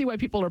home, I can see why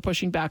people are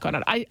pushing back on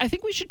it. I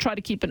think we should try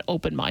to keep an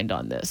open mind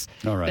on this.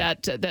 All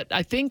right. That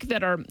I think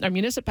that our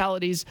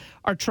municipalities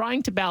are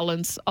trying to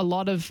balance a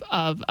lot of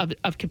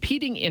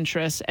competing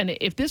interests. And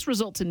if this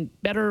results in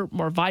better,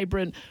 more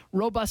vibrant,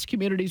 robust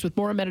communities with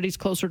more amenities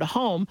closer to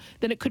home,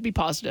 then it could be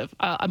positive.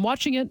 I'm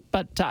watching it,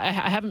 but I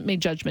haven't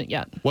made judgment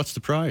yet. What's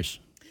the prize?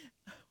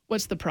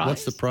 What's the prize?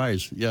 What's the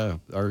prize? Yeah,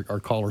 our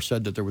caller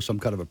said that there was some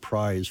kind of a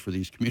prize for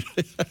these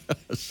communities.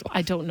 So,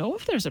 I don't know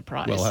if there's a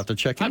prize. we'll have to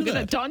check into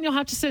that. Don, you'll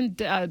have to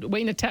send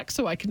Wayne a text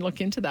so I can look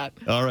into that.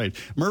 All right.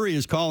 Murray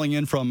is calling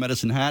in from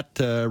Medicine Hat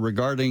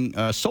regarding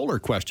a solar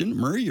question.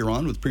 Murray, you're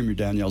on with Premier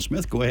Danielle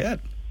Smith. Go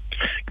ahead.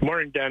 Good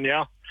morning,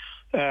 Danielle.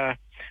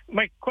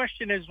 My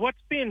question is,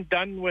 what's being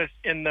done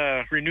in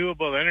the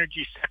renewable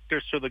energy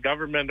sector so the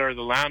government or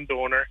the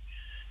landowner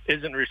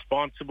isn't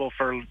responsible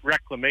for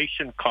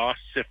reclamation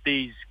costs if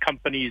these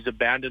companies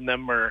abandon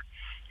them or,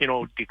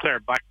 declare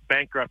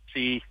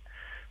bankruptcy?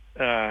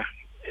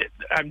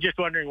 I'm just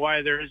wondering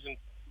why there isn't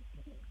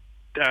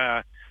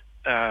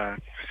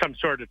some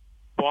sort of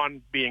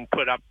bond being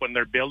put up when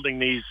they're building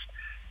these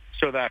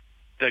so that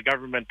the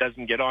government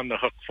doesn't get on the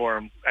hook for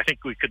them. I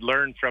think we could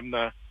learn from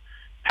the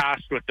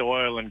past with the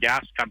oil and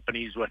gas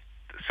companies with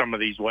some of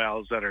these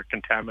wells that are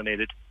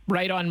contaminated.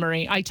 Right on,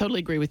 Murray. I totally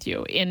agree with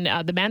you. In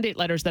the mandate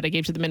letters that I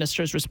gave to the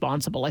ministers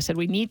responsible, I said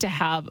we need to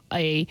have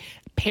a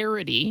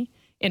parity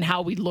in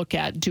how we look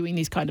at doing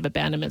these kind of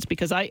abandonments,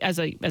 because as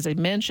I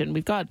mentioned,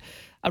 we've got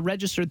a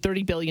registered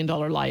 $30 billion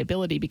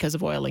liability because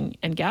of oil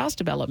and gas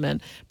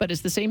development. But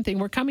it's the same thing.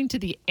 We're coming to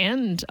the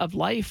end of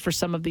life for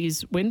some of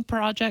these wind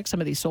projects,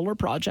 some of these solar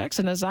projects.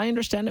 And as I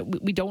understand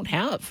it, we don't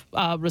have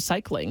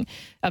recycling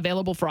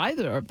available for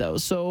either of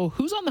those. So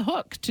who's on the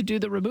hook to do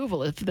the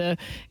removal if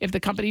the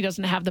company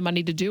doesn't have the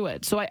money to do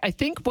it? So I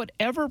think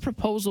whatever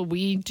proposal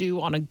we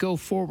do on a go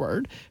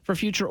forward for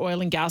future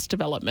oil and gas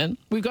development,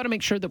 we've got to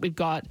make sure that we've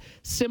got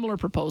similar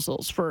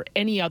proposals for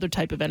any other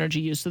type of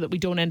energy use so that we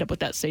don't end up with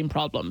that same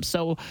problem.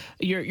 So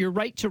you're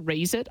right to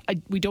raise it.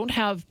 We don't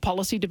have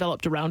policy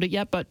developed around it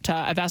yet, but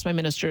I've asked my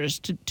ministers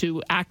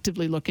to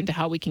actively look into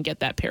how we can get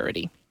that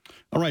parity.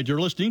 All right, you're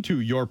listening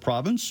to Your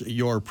Province,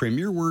 Your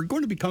Premier. We're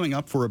going to be coming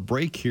up for a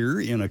break here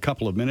in a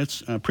couple of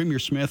minutes. Premier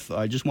Smith,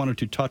 I just wanted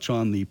to touch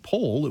on the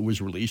poll that was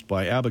released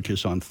by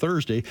Abacus on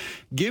Thursday.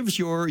 Gives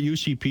your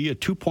UCP a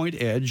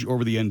 2-point edge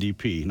over the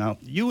NDP. Now,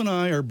 you and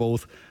I are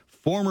both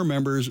former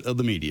members of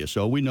the media,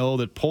 so we know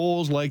that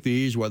polls like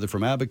these, whether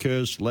from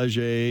Abacus,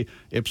 Leger,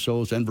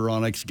 Ipsos,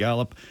 Environics,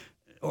 Gallup,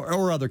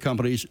 or other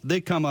companies, they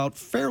come out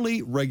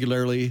fairly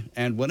regularly,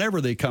 and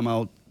whenever they come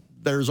out,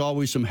 there's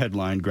always some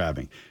headline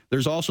grabbing.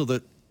 There's also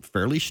the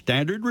fairly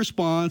standard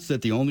response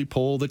that the only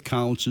poll that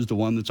counts is the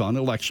one that's on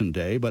election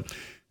day, but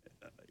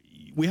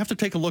we have to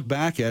take a look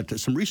back at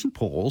some recent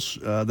polls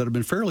that have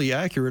been fairly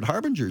accurate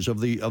harbingers of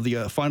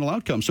the final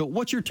outcome. So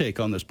what's your take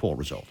on this poll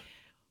result?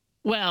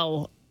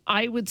 Well,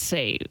 I would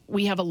say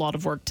we have a lot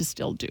of work to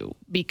still do,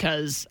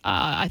 because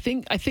I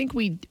think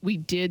we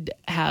did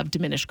have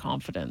diminished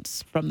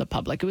confidence from the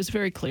public. It was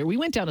very clear. We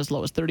went down as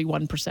low as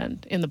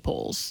 31% in the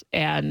polls,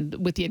 and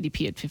with the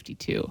NDP at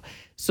 52%.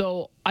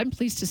 So I'm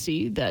pleased to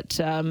see that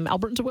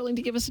Albertans are willing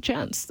to give us a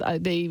chance.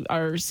 They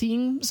are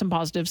seeing some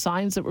positive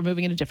signs that we're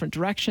moving in a different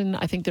direction.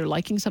 I think they're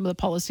liking some of the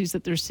policies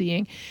that they're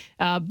seeing,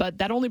 but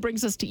that only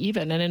brings us to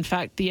even. And in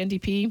fact, the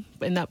NDP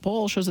in that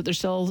poll shows that they're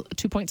still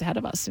 2 points ahead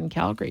of us in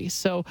Calgary.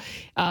 So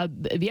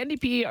the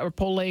NDP are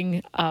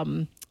polling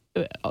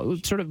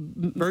sort of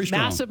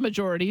massive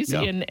majorities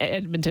in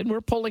Edmonton.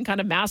 We're polling kind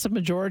of massive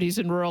majorities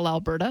in rural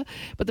Alberta,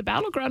 but the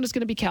battleground is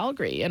going to be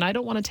Calgary. And I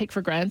don't want to take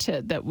for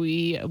granted that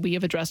we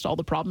have addressed all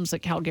the problems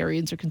that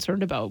Calgarians are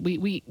concerned about.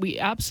 We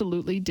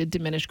absolutely did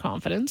diminish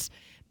confidence.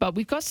 But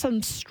we've got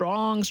some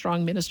strong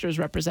ministers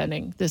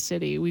representing the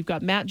city. We've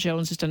got Matt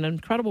Jones, who's done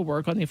incredible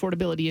work on the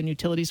affordability and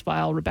utilities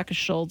file. Rebecca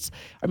Schultz,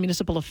 our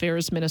municipal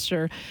affairs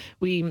minister.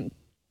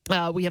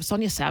 We have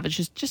Sonia Savage,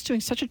 who's just doing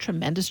such a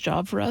tremendous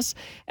job for us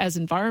as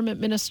environment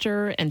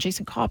minister, and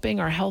Jason Copping,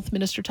 our health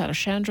minister, Tyler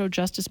Shandro,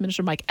 justice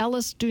minister, Mike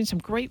Ellis, doing some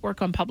great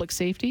work on public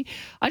safety.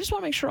 I just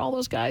want to make sure all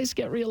those guys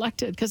get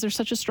reelected because they're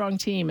such a strong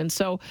team. And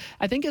so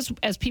I think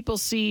as people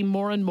see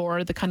more and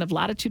more the kind of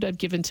latitude I've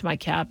given to my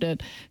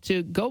cabinet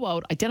to go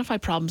out, identify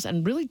problems,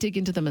 and really dig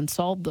into them and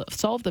solve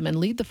them and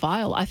lead the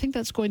file, I think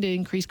that's going to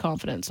increase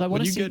confidence. So I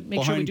want to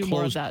make sure we do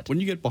more of that. When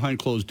you get behind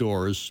closed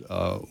doors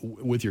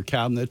with your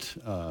cabinet,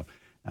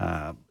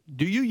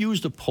 do you use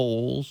the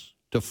polls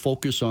to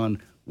focus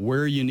on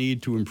where you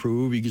need to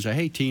improve? You can say,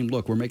 hey, team,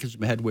 look, we're making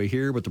some headway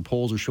here, but the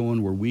polls are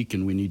showing we're weak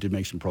and we need to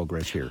make some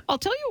progress here. I'll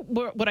tell you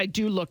what I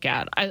do look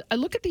at. I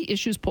look at the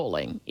issues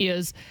polling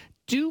is,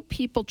 do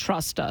people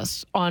trust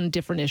us on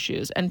different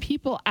issues? And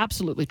people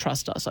absolutely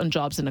trust us on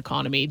jobs and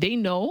economy. They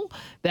know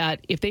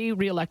that if they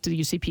re-elect the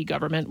UCP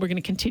government, we're going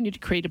to continue to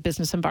create a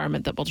business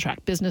environment that will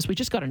attract business. We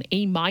just got an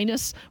A-,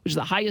 which is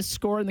the highest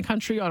score in the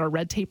country on our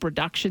red tape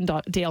reduction.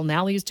 Dale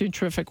Nally is doing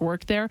terrific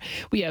work there.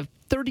 We have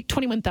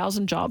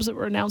 21,000 jobs that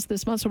were announced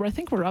this month. So I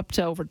think we're up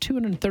to over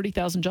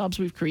 230,000 jobs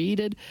we've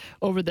created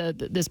over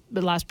the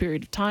last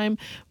period of time.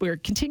 We're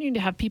continuing to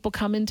have people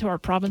come into our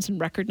province in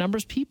record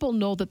numbers. People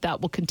know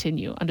that will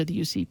continue under the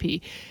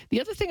UCP.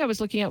 The other thing I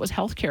was looking at was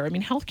healthcare. I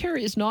mean, healthcare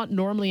is not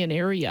normally an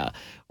area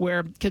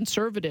where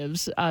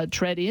Conservatives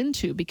tread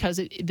into, because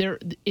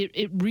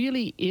it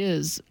really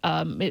is,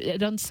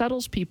 it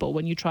unsettles people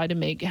when you try to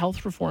make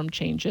health reform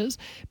changes,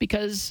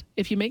 because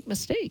if you make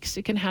mistakes,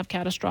 it can have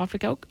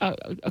catastrophic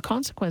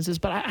consequences.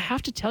 But I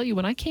have to tell you,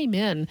 when I came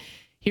in,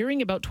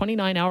 hearing about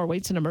 29-hour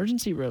waits in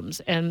emergency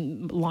rooms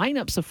and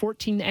lineups of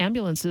 14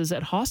 ambulances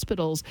at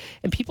hospitals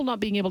and people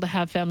not being able to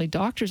have family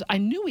doctors, I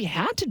knew we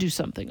had to do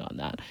something on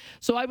that.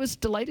 So I was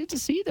delighted to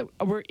see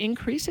that we're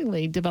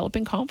increasingly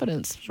developing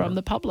confidence from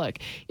the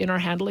public in our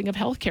handling of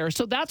healthcare.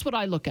 So that's what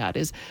I look at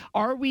is,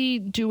 are we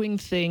doing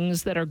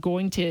things that are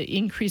going to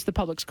increase the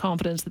public's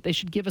confidence that they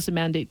should give us a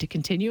mandate to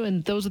continue?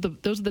 And those are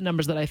the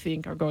numbers that I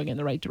think are going in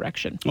the right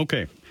direction.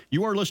 Okay.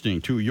 You are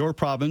listening to Your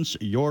Province,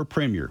 Your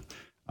Premier.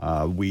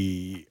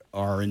 We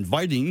are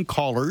inviting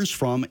callers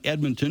from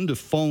Edmonton to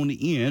phone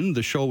in.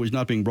 The show is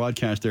not being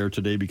broadcast there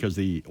today because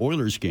of the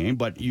Oilers game,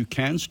 but you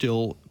can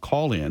still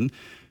call in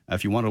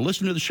if you want to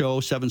listen to the show,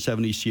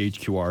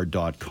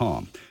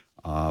 770chqr.com.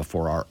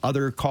 For our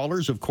other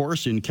callers, of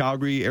course, in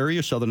Calgary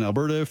area, Southern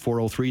Alberta,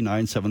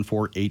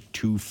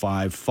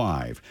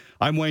 403-974-8255.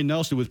 I'm Wayne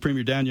Nelson with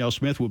Premier Danielle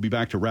Smith. We'll be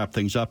back to wrap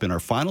things up in our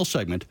final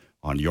segment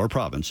on Your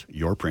Province,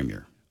 Your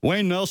Premier.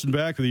 Wayne Nelson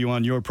back with you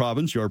on Your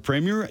Province, Your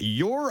Premier.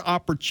 Your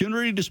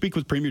opportunity to speak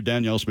with Premier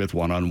Danielle Smith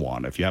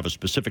one-on-one. If you have a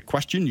specific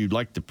question you'd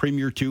like the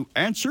Premier to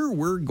answer,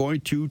 we're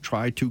going to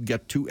try to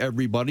get to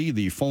everybody.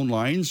 The phone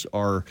lines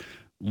are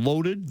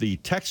loaded. The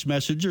text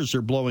messages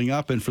are blowing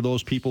up. And for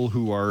those people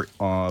who are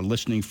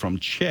listening from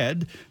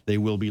CHED, they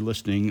will be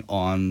listening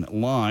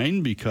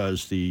online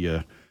because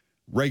the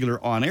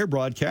regular on-air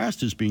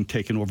broadcast is being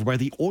taken over by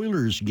the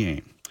Oilers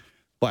game.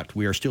 But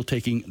we are still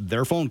taking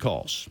their phone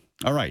calls.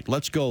 All right,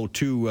 let's go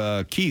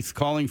to Keith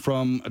calling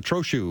from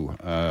Trochu.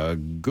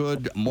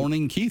 Good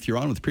morning, Keith. You're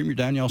on with Premier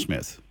Danielle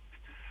Smith.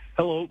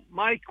 Hello.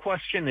 My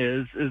question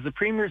is the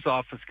Premier's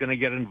office going to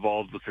get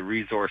involved with the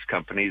resource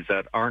companies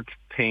that aren't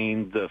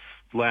paying the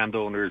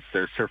landowners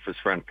their surface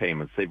rent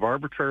payments? They've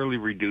arbitrarily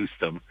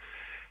reduced them,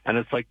 and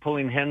it's like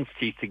pulling hen's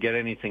teeth to get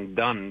anything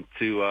done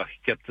to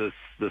get this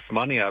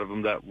money out of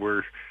them that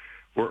we're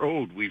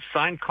owed. We've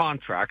signed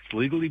contracts,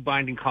 legally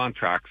binding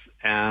contracts,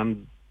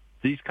 and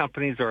these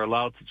companies are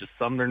allowed to just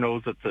thumb their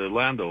nose at the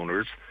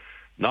landowners,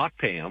 not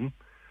pay them.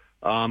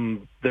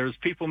 There's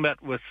people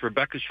met with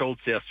Rebecca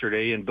Schultz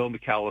yesterday and Bill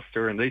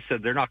McAllister, and they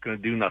said they're not going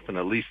to do nothing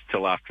at least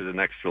till after the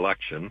next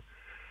election.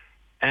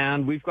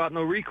 And we've got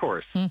no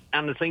recourse.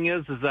 And the thing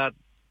is that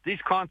these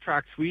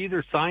contracts, we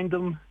either signed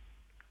them,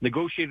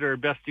 negotiated our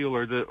best deal,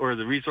 or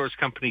the resource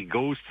company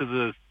goes to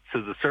the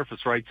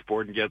Surface Rights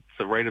Board and gets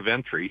the right of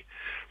entry.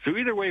 So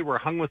either way, we're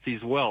hung with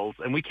these wells,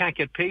 and we can't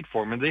get paid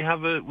for them. And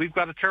we've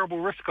got a terrible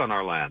risk on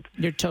our land.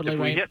 You're totally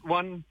right.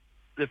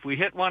 If we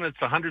hit one, it's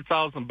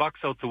 $100,000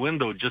 out the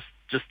window just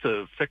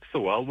to fix the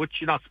well, which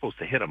you're not supposed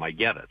to hit them. I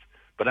get it,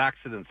 but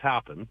accidents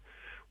happen.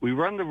 We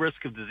run the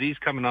risk of disease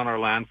coming on our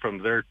land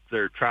from their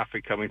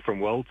traffic coming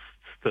from wells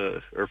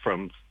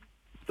from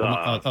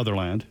other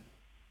land.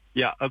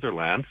 Yeah, other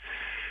land.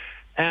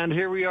 And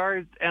here we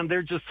are, and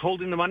they're just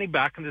holding the money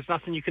back, and there's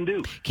nothing you can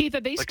do. Keith,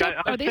 are they still?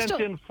 I've sent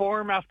in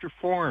form after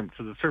form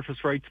to the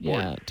Surface Rights Board.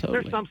 Yeah,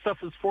 totally. There's some stuff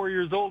that's 4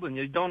 years old, and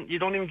you don't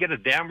even get a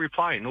damn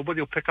reply. Nobody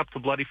will pick up the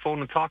bloody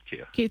phone and talk to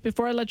you. Keith,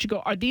 before I let you go,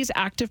 are these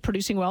active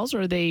producing wells,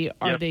 or are they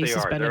yes, they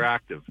suspended? They're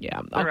active. Yeah,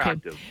 they're okay.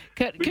 active.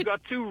 We've got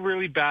two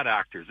really bad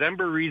actors.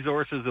 Ember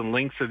Resources and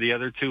Lynx are the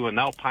other two, and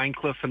now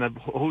Pinecliff and a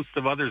host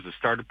of others have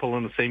started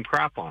pulling the same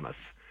crap on us.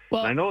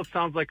 Well, I know it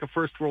sounds like a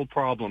first world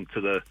problem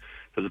to the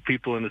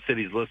people in the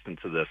cities listening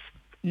to this.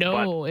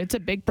 No, it's a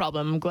big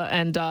problem.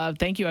 And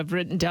thank you. I've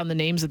written down the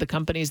names of the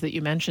companies that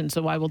you mentioned,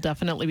 so I will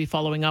definitely be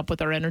following up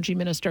with our energy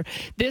minister.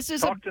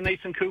 Talk to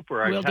Nathan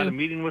Cooper. I had a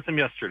meeting with him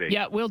yesterday.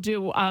 Yeah, we'll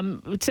do.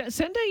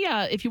 Send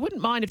if you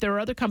wouldn't mind, if there are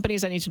other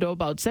companies I need to know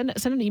about, send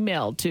an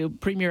email to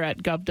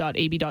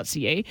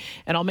premier@gov.ab.ca,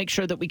 and I'll make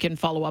sure that we can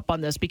follow up on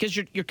this, because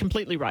you're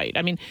completely right.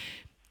 I mean,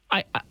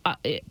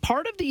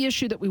 part of the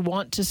issue that we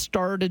want to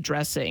start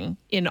addressing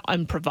in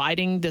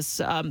providing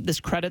this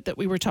credit that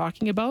we were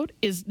talking about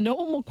is no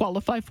one will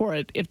qualify for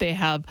it if they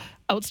have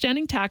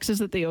outstanding taxes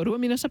that they owe to a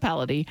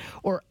municipality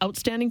or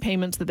outstanding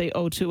payments that they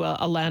owe to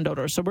a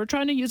landowner. So we're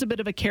trying to use a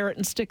bit of a carrot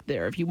and stick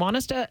there. If you want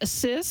us to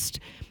assist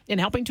in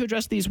helping to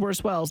address these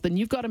worst wells, then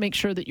you've got to make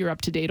sure that you're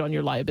up to date on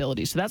your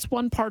liability. So that's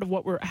one part of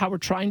how we're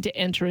trying to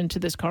enter into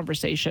this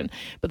conversation.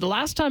 But the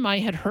last time I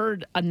had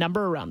heard a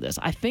number around this,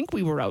 I think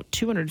we were out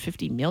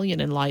 $250 million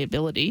in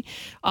liability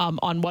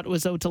on what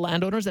was owed to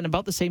landowners, and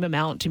about the same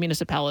amount to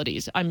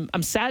municipalities.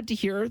 I'm sad to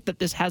hear that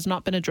this has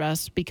not been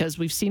addressed, because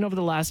we've seen over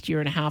the last year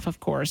and a half, of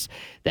course,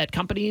 that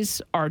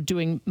companies are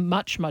doing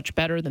much, much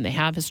better than they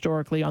have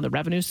historically on the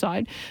revenue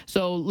side.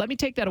 So let me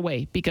take that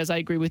away, because I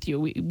agree with you.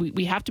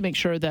 We have to make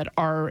sure that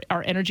our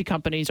energy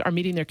companies are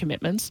meeting their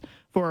commitments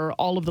for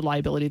all of the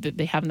liability that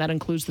they have, and that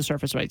includes the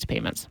surface rights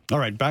payments. All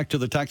right, back to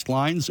the text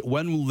lines.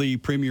 When will the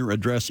Premier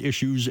address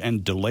issues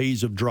and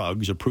delays of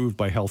drugs approved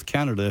by Health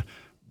Canada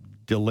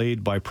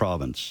delayed by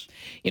province?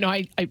 You know,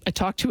 I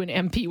talked to an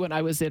MP when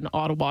I was in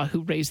Ottawa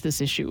who raised this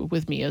issue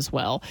with me as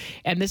well.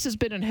 And this has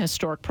been an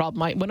historic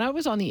problem. When I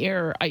was on the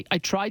air, I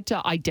tried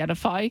to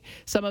identify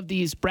some of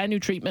these brand new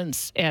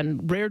treatments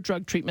and rare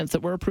drug treatments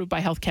that were approved by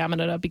Health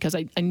Canada, because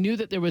I knew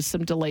that there was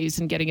some delays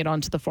in getting it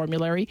onto the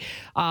formulary.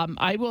 So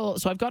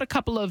I've got a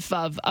couple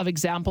of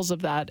examples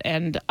of that.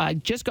 And I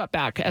just got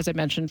back, as I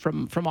mentioned,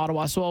 from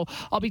Ottawa. So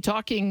I'll be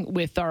talking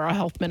with our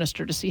health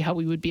minister to see how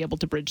we would be able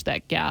to bridge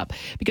that gap,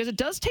 because it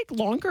does take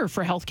longer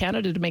for Health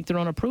Canada to make their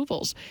own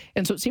approvals.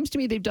 And so it seems to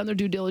me they've done their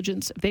due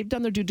diligence. If they've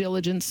done their due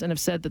diligence and have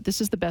said that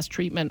this is the best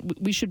treatment,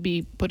 we should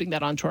be putting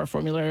that onto our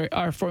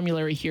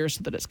formulary here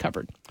so that it's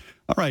covered.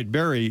 All right,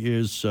 Barry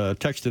is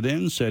texted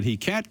in, said he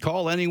can't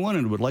call anyone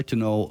and would like to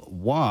know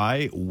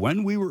why,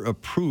 when we were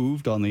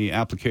approved on the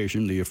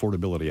application, the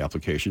affordability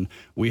application,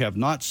 we have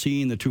not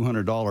seen the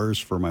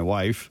 $200 for my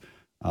wife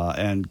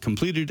and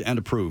completed and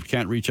approved.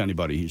 Can't reach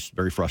anybody. He's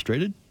very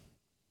frustrated.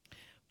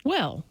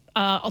 Well,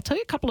 I'll tell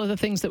you a couple of the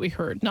things that we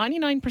heard.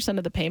 99%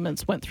 of the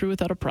payments went through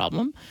without a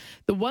problem.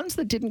 The ones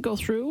that didn't go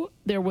through,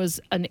 there was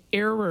an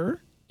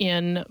error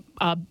in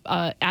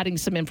adding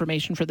some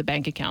information for the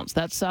bank accounts.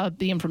 That's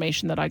the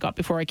information that I got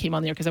before I came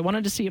on the air, because I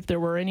wanted to see if there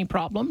were any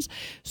problems.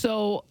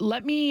 So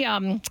let me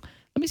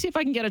see if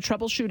I can get a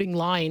troubleshooting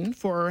line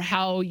for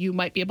how you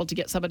might be able to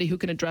get somebody who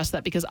can address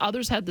that, because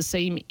others had the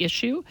same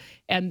issue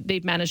and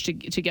they've managed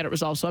to get it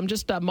resolved. So I'm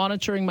just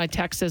monitoring my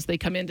texts as they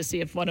come in to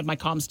see if one of my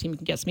comms team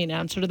gets me an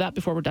answer to that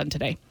before we're done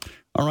today.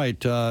 All right.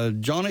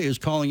 Jonna is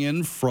calling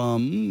in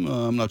from,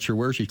 I'm not sure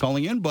where she's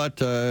calling in, but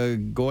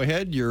go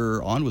ahead.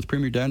 You're on with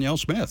Premier Danielle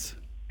Smith.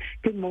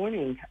 Good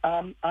morning.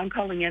 I'm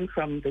calling in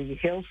from the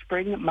Hill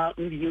Spring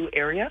Mountain View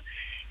area.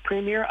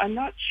 Premier, I'm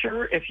not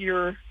sure if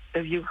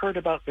you've heard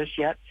about this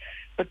yet,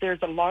 but there's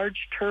a large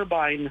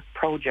turbine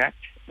project,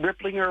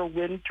 Riplinger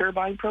Wind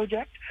Turbine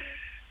Project,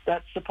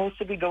 that's supposed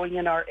to be going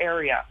in our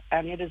area,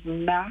 and it is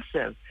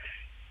massive.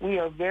 We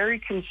are very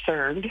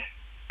concerned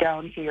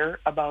down here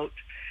about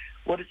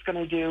what it's going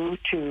to do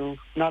to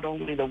not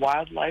only the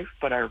wildlife,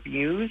 but our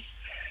views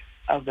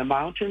of the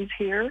mountains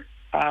here.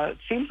 It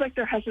seems like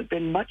there hasn't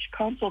been much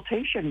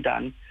consultation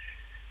done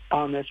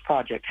on this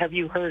project. Have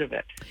you heard of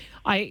it?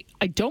 I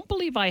don't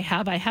believe I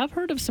have. I have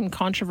heard of some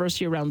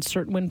controversy around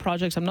certain wind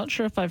projects. I'm not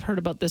sure if I've heard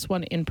about this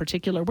one in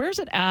particular. Where's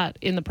it at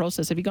in the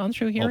process? Have you gone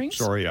through hearings?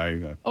 Oh, sorry.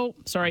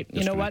 Sorry.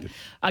 You know what?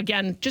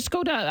 Again, just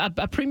go to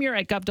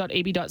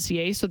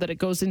premier@gov.ab.ca so that it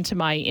goes into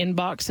my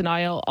inbox, and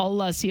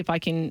I'll see if I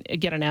can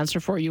get an answer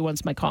for you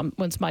once my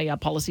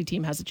policy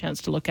team has a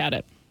chance to look at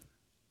it.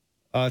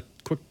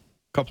 Quick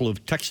couple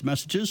of text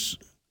messages.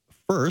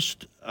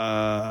 First,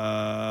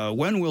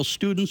 when will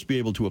students be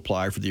able to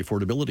apply for the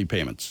affordability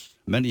payments?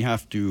 Many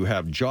have to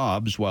have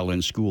jobs while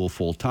in school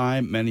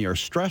full-time. Many are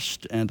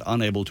stressed and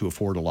unable to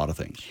afford a lot of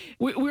things.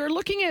 We're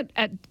looking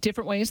at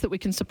different ways that we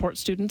can support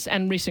students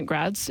and recent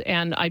grads,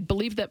 and I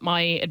believe that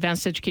my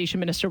advanced education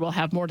minister will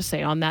have more to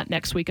say on that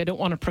next week. I don't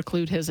want to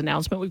preclude his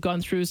announcement. We've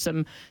gone through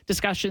some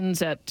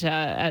discussions at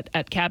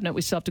Cabinet.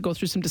 We still have to go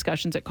through some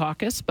discussions at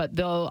caucus, but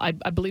I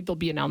believe there'll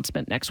be an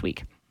announcement next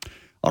week.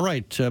 All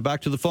right,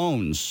 back to the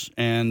phones.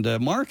 And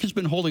Mark has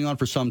been holding on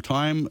for some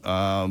time.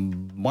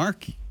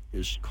 Mark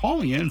is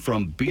calling in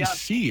from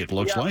BC, it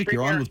looks like.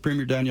 Premier. You're on with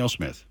Premier Danielle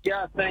Smith.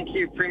 Yeah, thank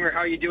you, Premier. How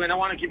are you doing? I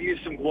want to give you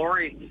some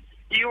glory.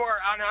 You are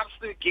an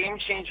absolute game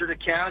changer to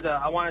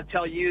Canada. I want to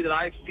tell you that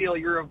I feel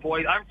you're a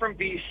voice. I'm from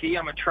BC.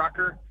 I'm a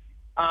trucker.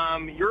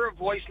 You're a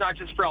voice not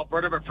just for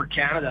Alberta, but for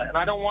Canada. And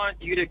I don't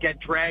want you to get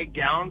dragged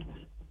down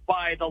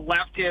by the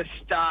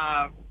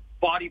leftist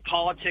body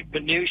politic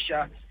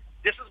minutia.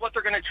 This is what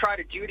they're going to try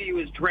to do to you,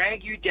 is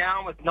drag you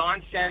down with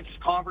nonsense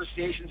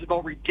conversations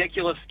about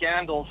ridiculous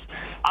scandals.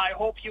 I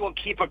hope you will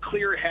keep a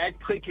clear head,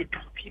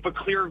 keep a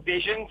clear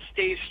vision,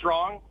 stay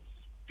strong,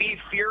 be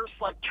fierce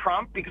like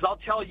Trump, because I'll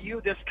tell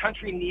you, this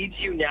country needs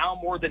you now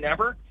more than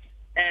ever.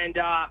 And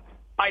I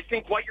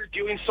think what you're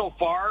doing so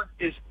far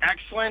is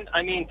excellent.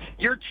 I mean,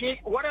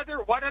 what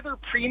other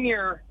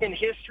premier in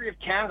history of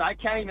Canada, I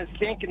can't even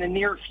think in the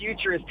near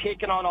future, has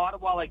taken on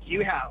Ottawa like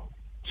you have.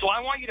 So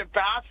I want you to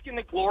bask in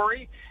the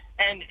glory.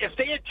 And if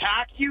they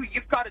attack you,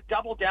 you've got to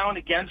double down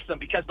against them,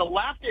 because the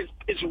left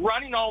is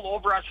running all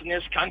over us in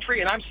this country,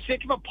 and I'm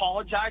sick of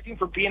apologizing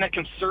for being a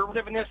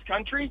conservative in this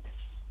country.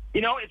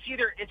 You know, it's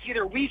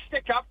either we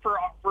stick up for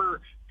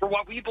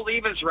what we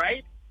believe is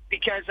right,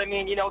 because I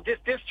mean, you know,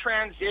 this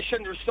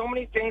transition, there's so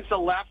many things the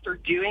left are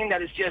doing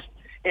that is just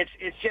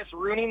it's just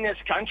ruining this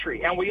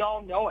country, and we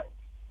all know it.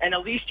 And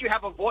at least you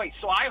have a voice.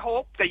 So I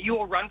hope that you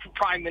will run for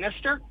Prime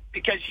Minister,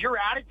 because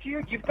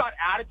you've got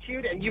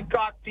attitude, and you've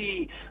got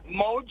the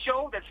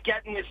mojo that's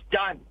getting this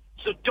done.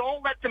 So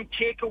don't let them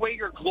take away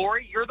your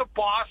glory. You're the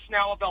boss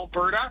now of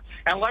Alberta,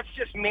 and let's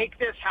just make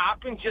this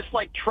happen just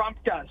like Trump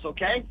does,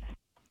 okay?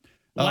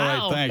 All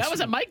wow, right, thanks. that was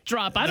a mic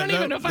drop. I don't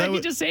even know if I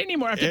need to say any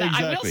more after that.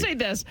 I will say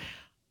this.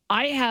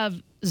 I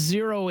have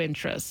zero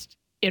interest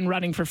in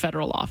running for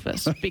federal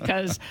office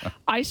because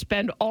I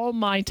spend all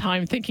my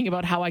time thinking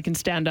about how I can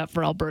stand up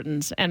for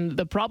Albertans. And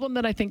the problem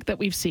that I think that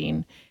we've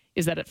seen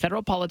is that at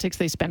federal politics,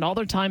 they spend all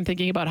their time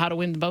thinking about how to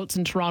win votes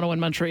in Toronto and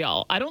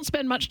Montreal. I don't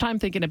spend much time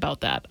thinking about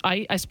that.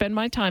 I spend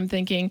my time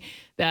thinking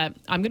that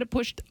I'm going to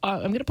push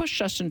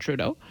Justin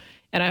Trudeau.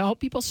 And I hope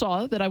people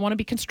saw that I want to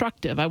be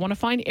constructive. I want to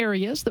find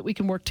areas that we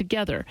can work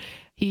together.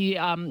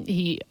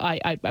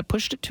 I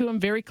pushed it to him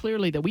very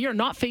clearly that we are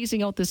not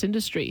phasing out this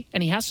industry,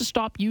 and he has to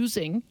stop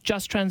using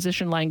just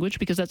transition language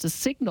because that's a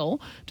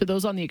signal to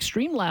those on the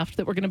extreme left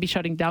that we're going to be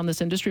shutting down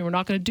this industry. We're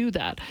not going to do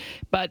that.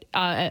 But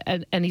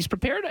and he's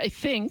prepared, I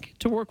think,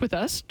 to work with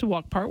us to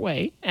walk part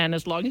way. And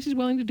as long as he's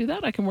willing to do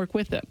that, I can work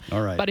with him.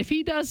 All right. But if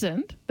he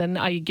doesn't, then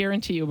I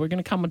guarantee you we're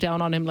going to come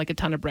down on him like a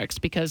ton of bricks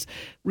because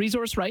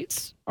resource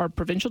rights are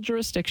provincial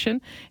jurisdiction,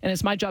 and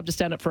it's my job to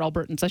stand up for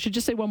Albertans. I should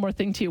just say one more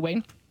thing to you,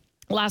 Wayne.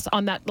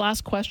 On that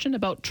last question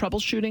about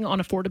troubleshooting on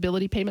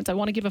affordability payments, I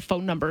want to give a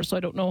phone number, so I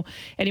don't know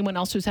anyone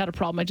else who's had a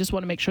problem. I just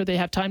want to make sure they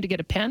have time to get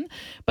a pen.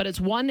 But it's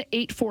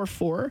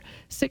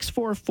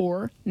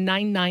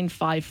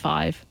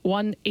 1-844-644-9955.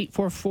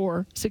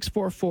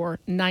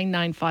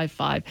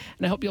 1-844-644-9955.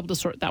 And I hope you'll be able to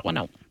sort that one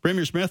out.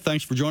 Premier Smith,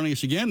 thanks for joining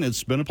us again.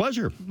 It's been a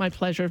pleasure. My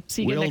pleasure.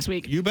 See you again next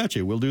week. You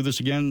betcha. We'll do this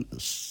again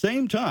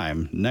same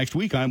time next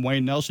week. I'm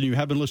Wayne Nelson. You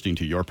have been listening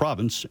to Your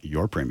Province,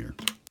 Your Premier.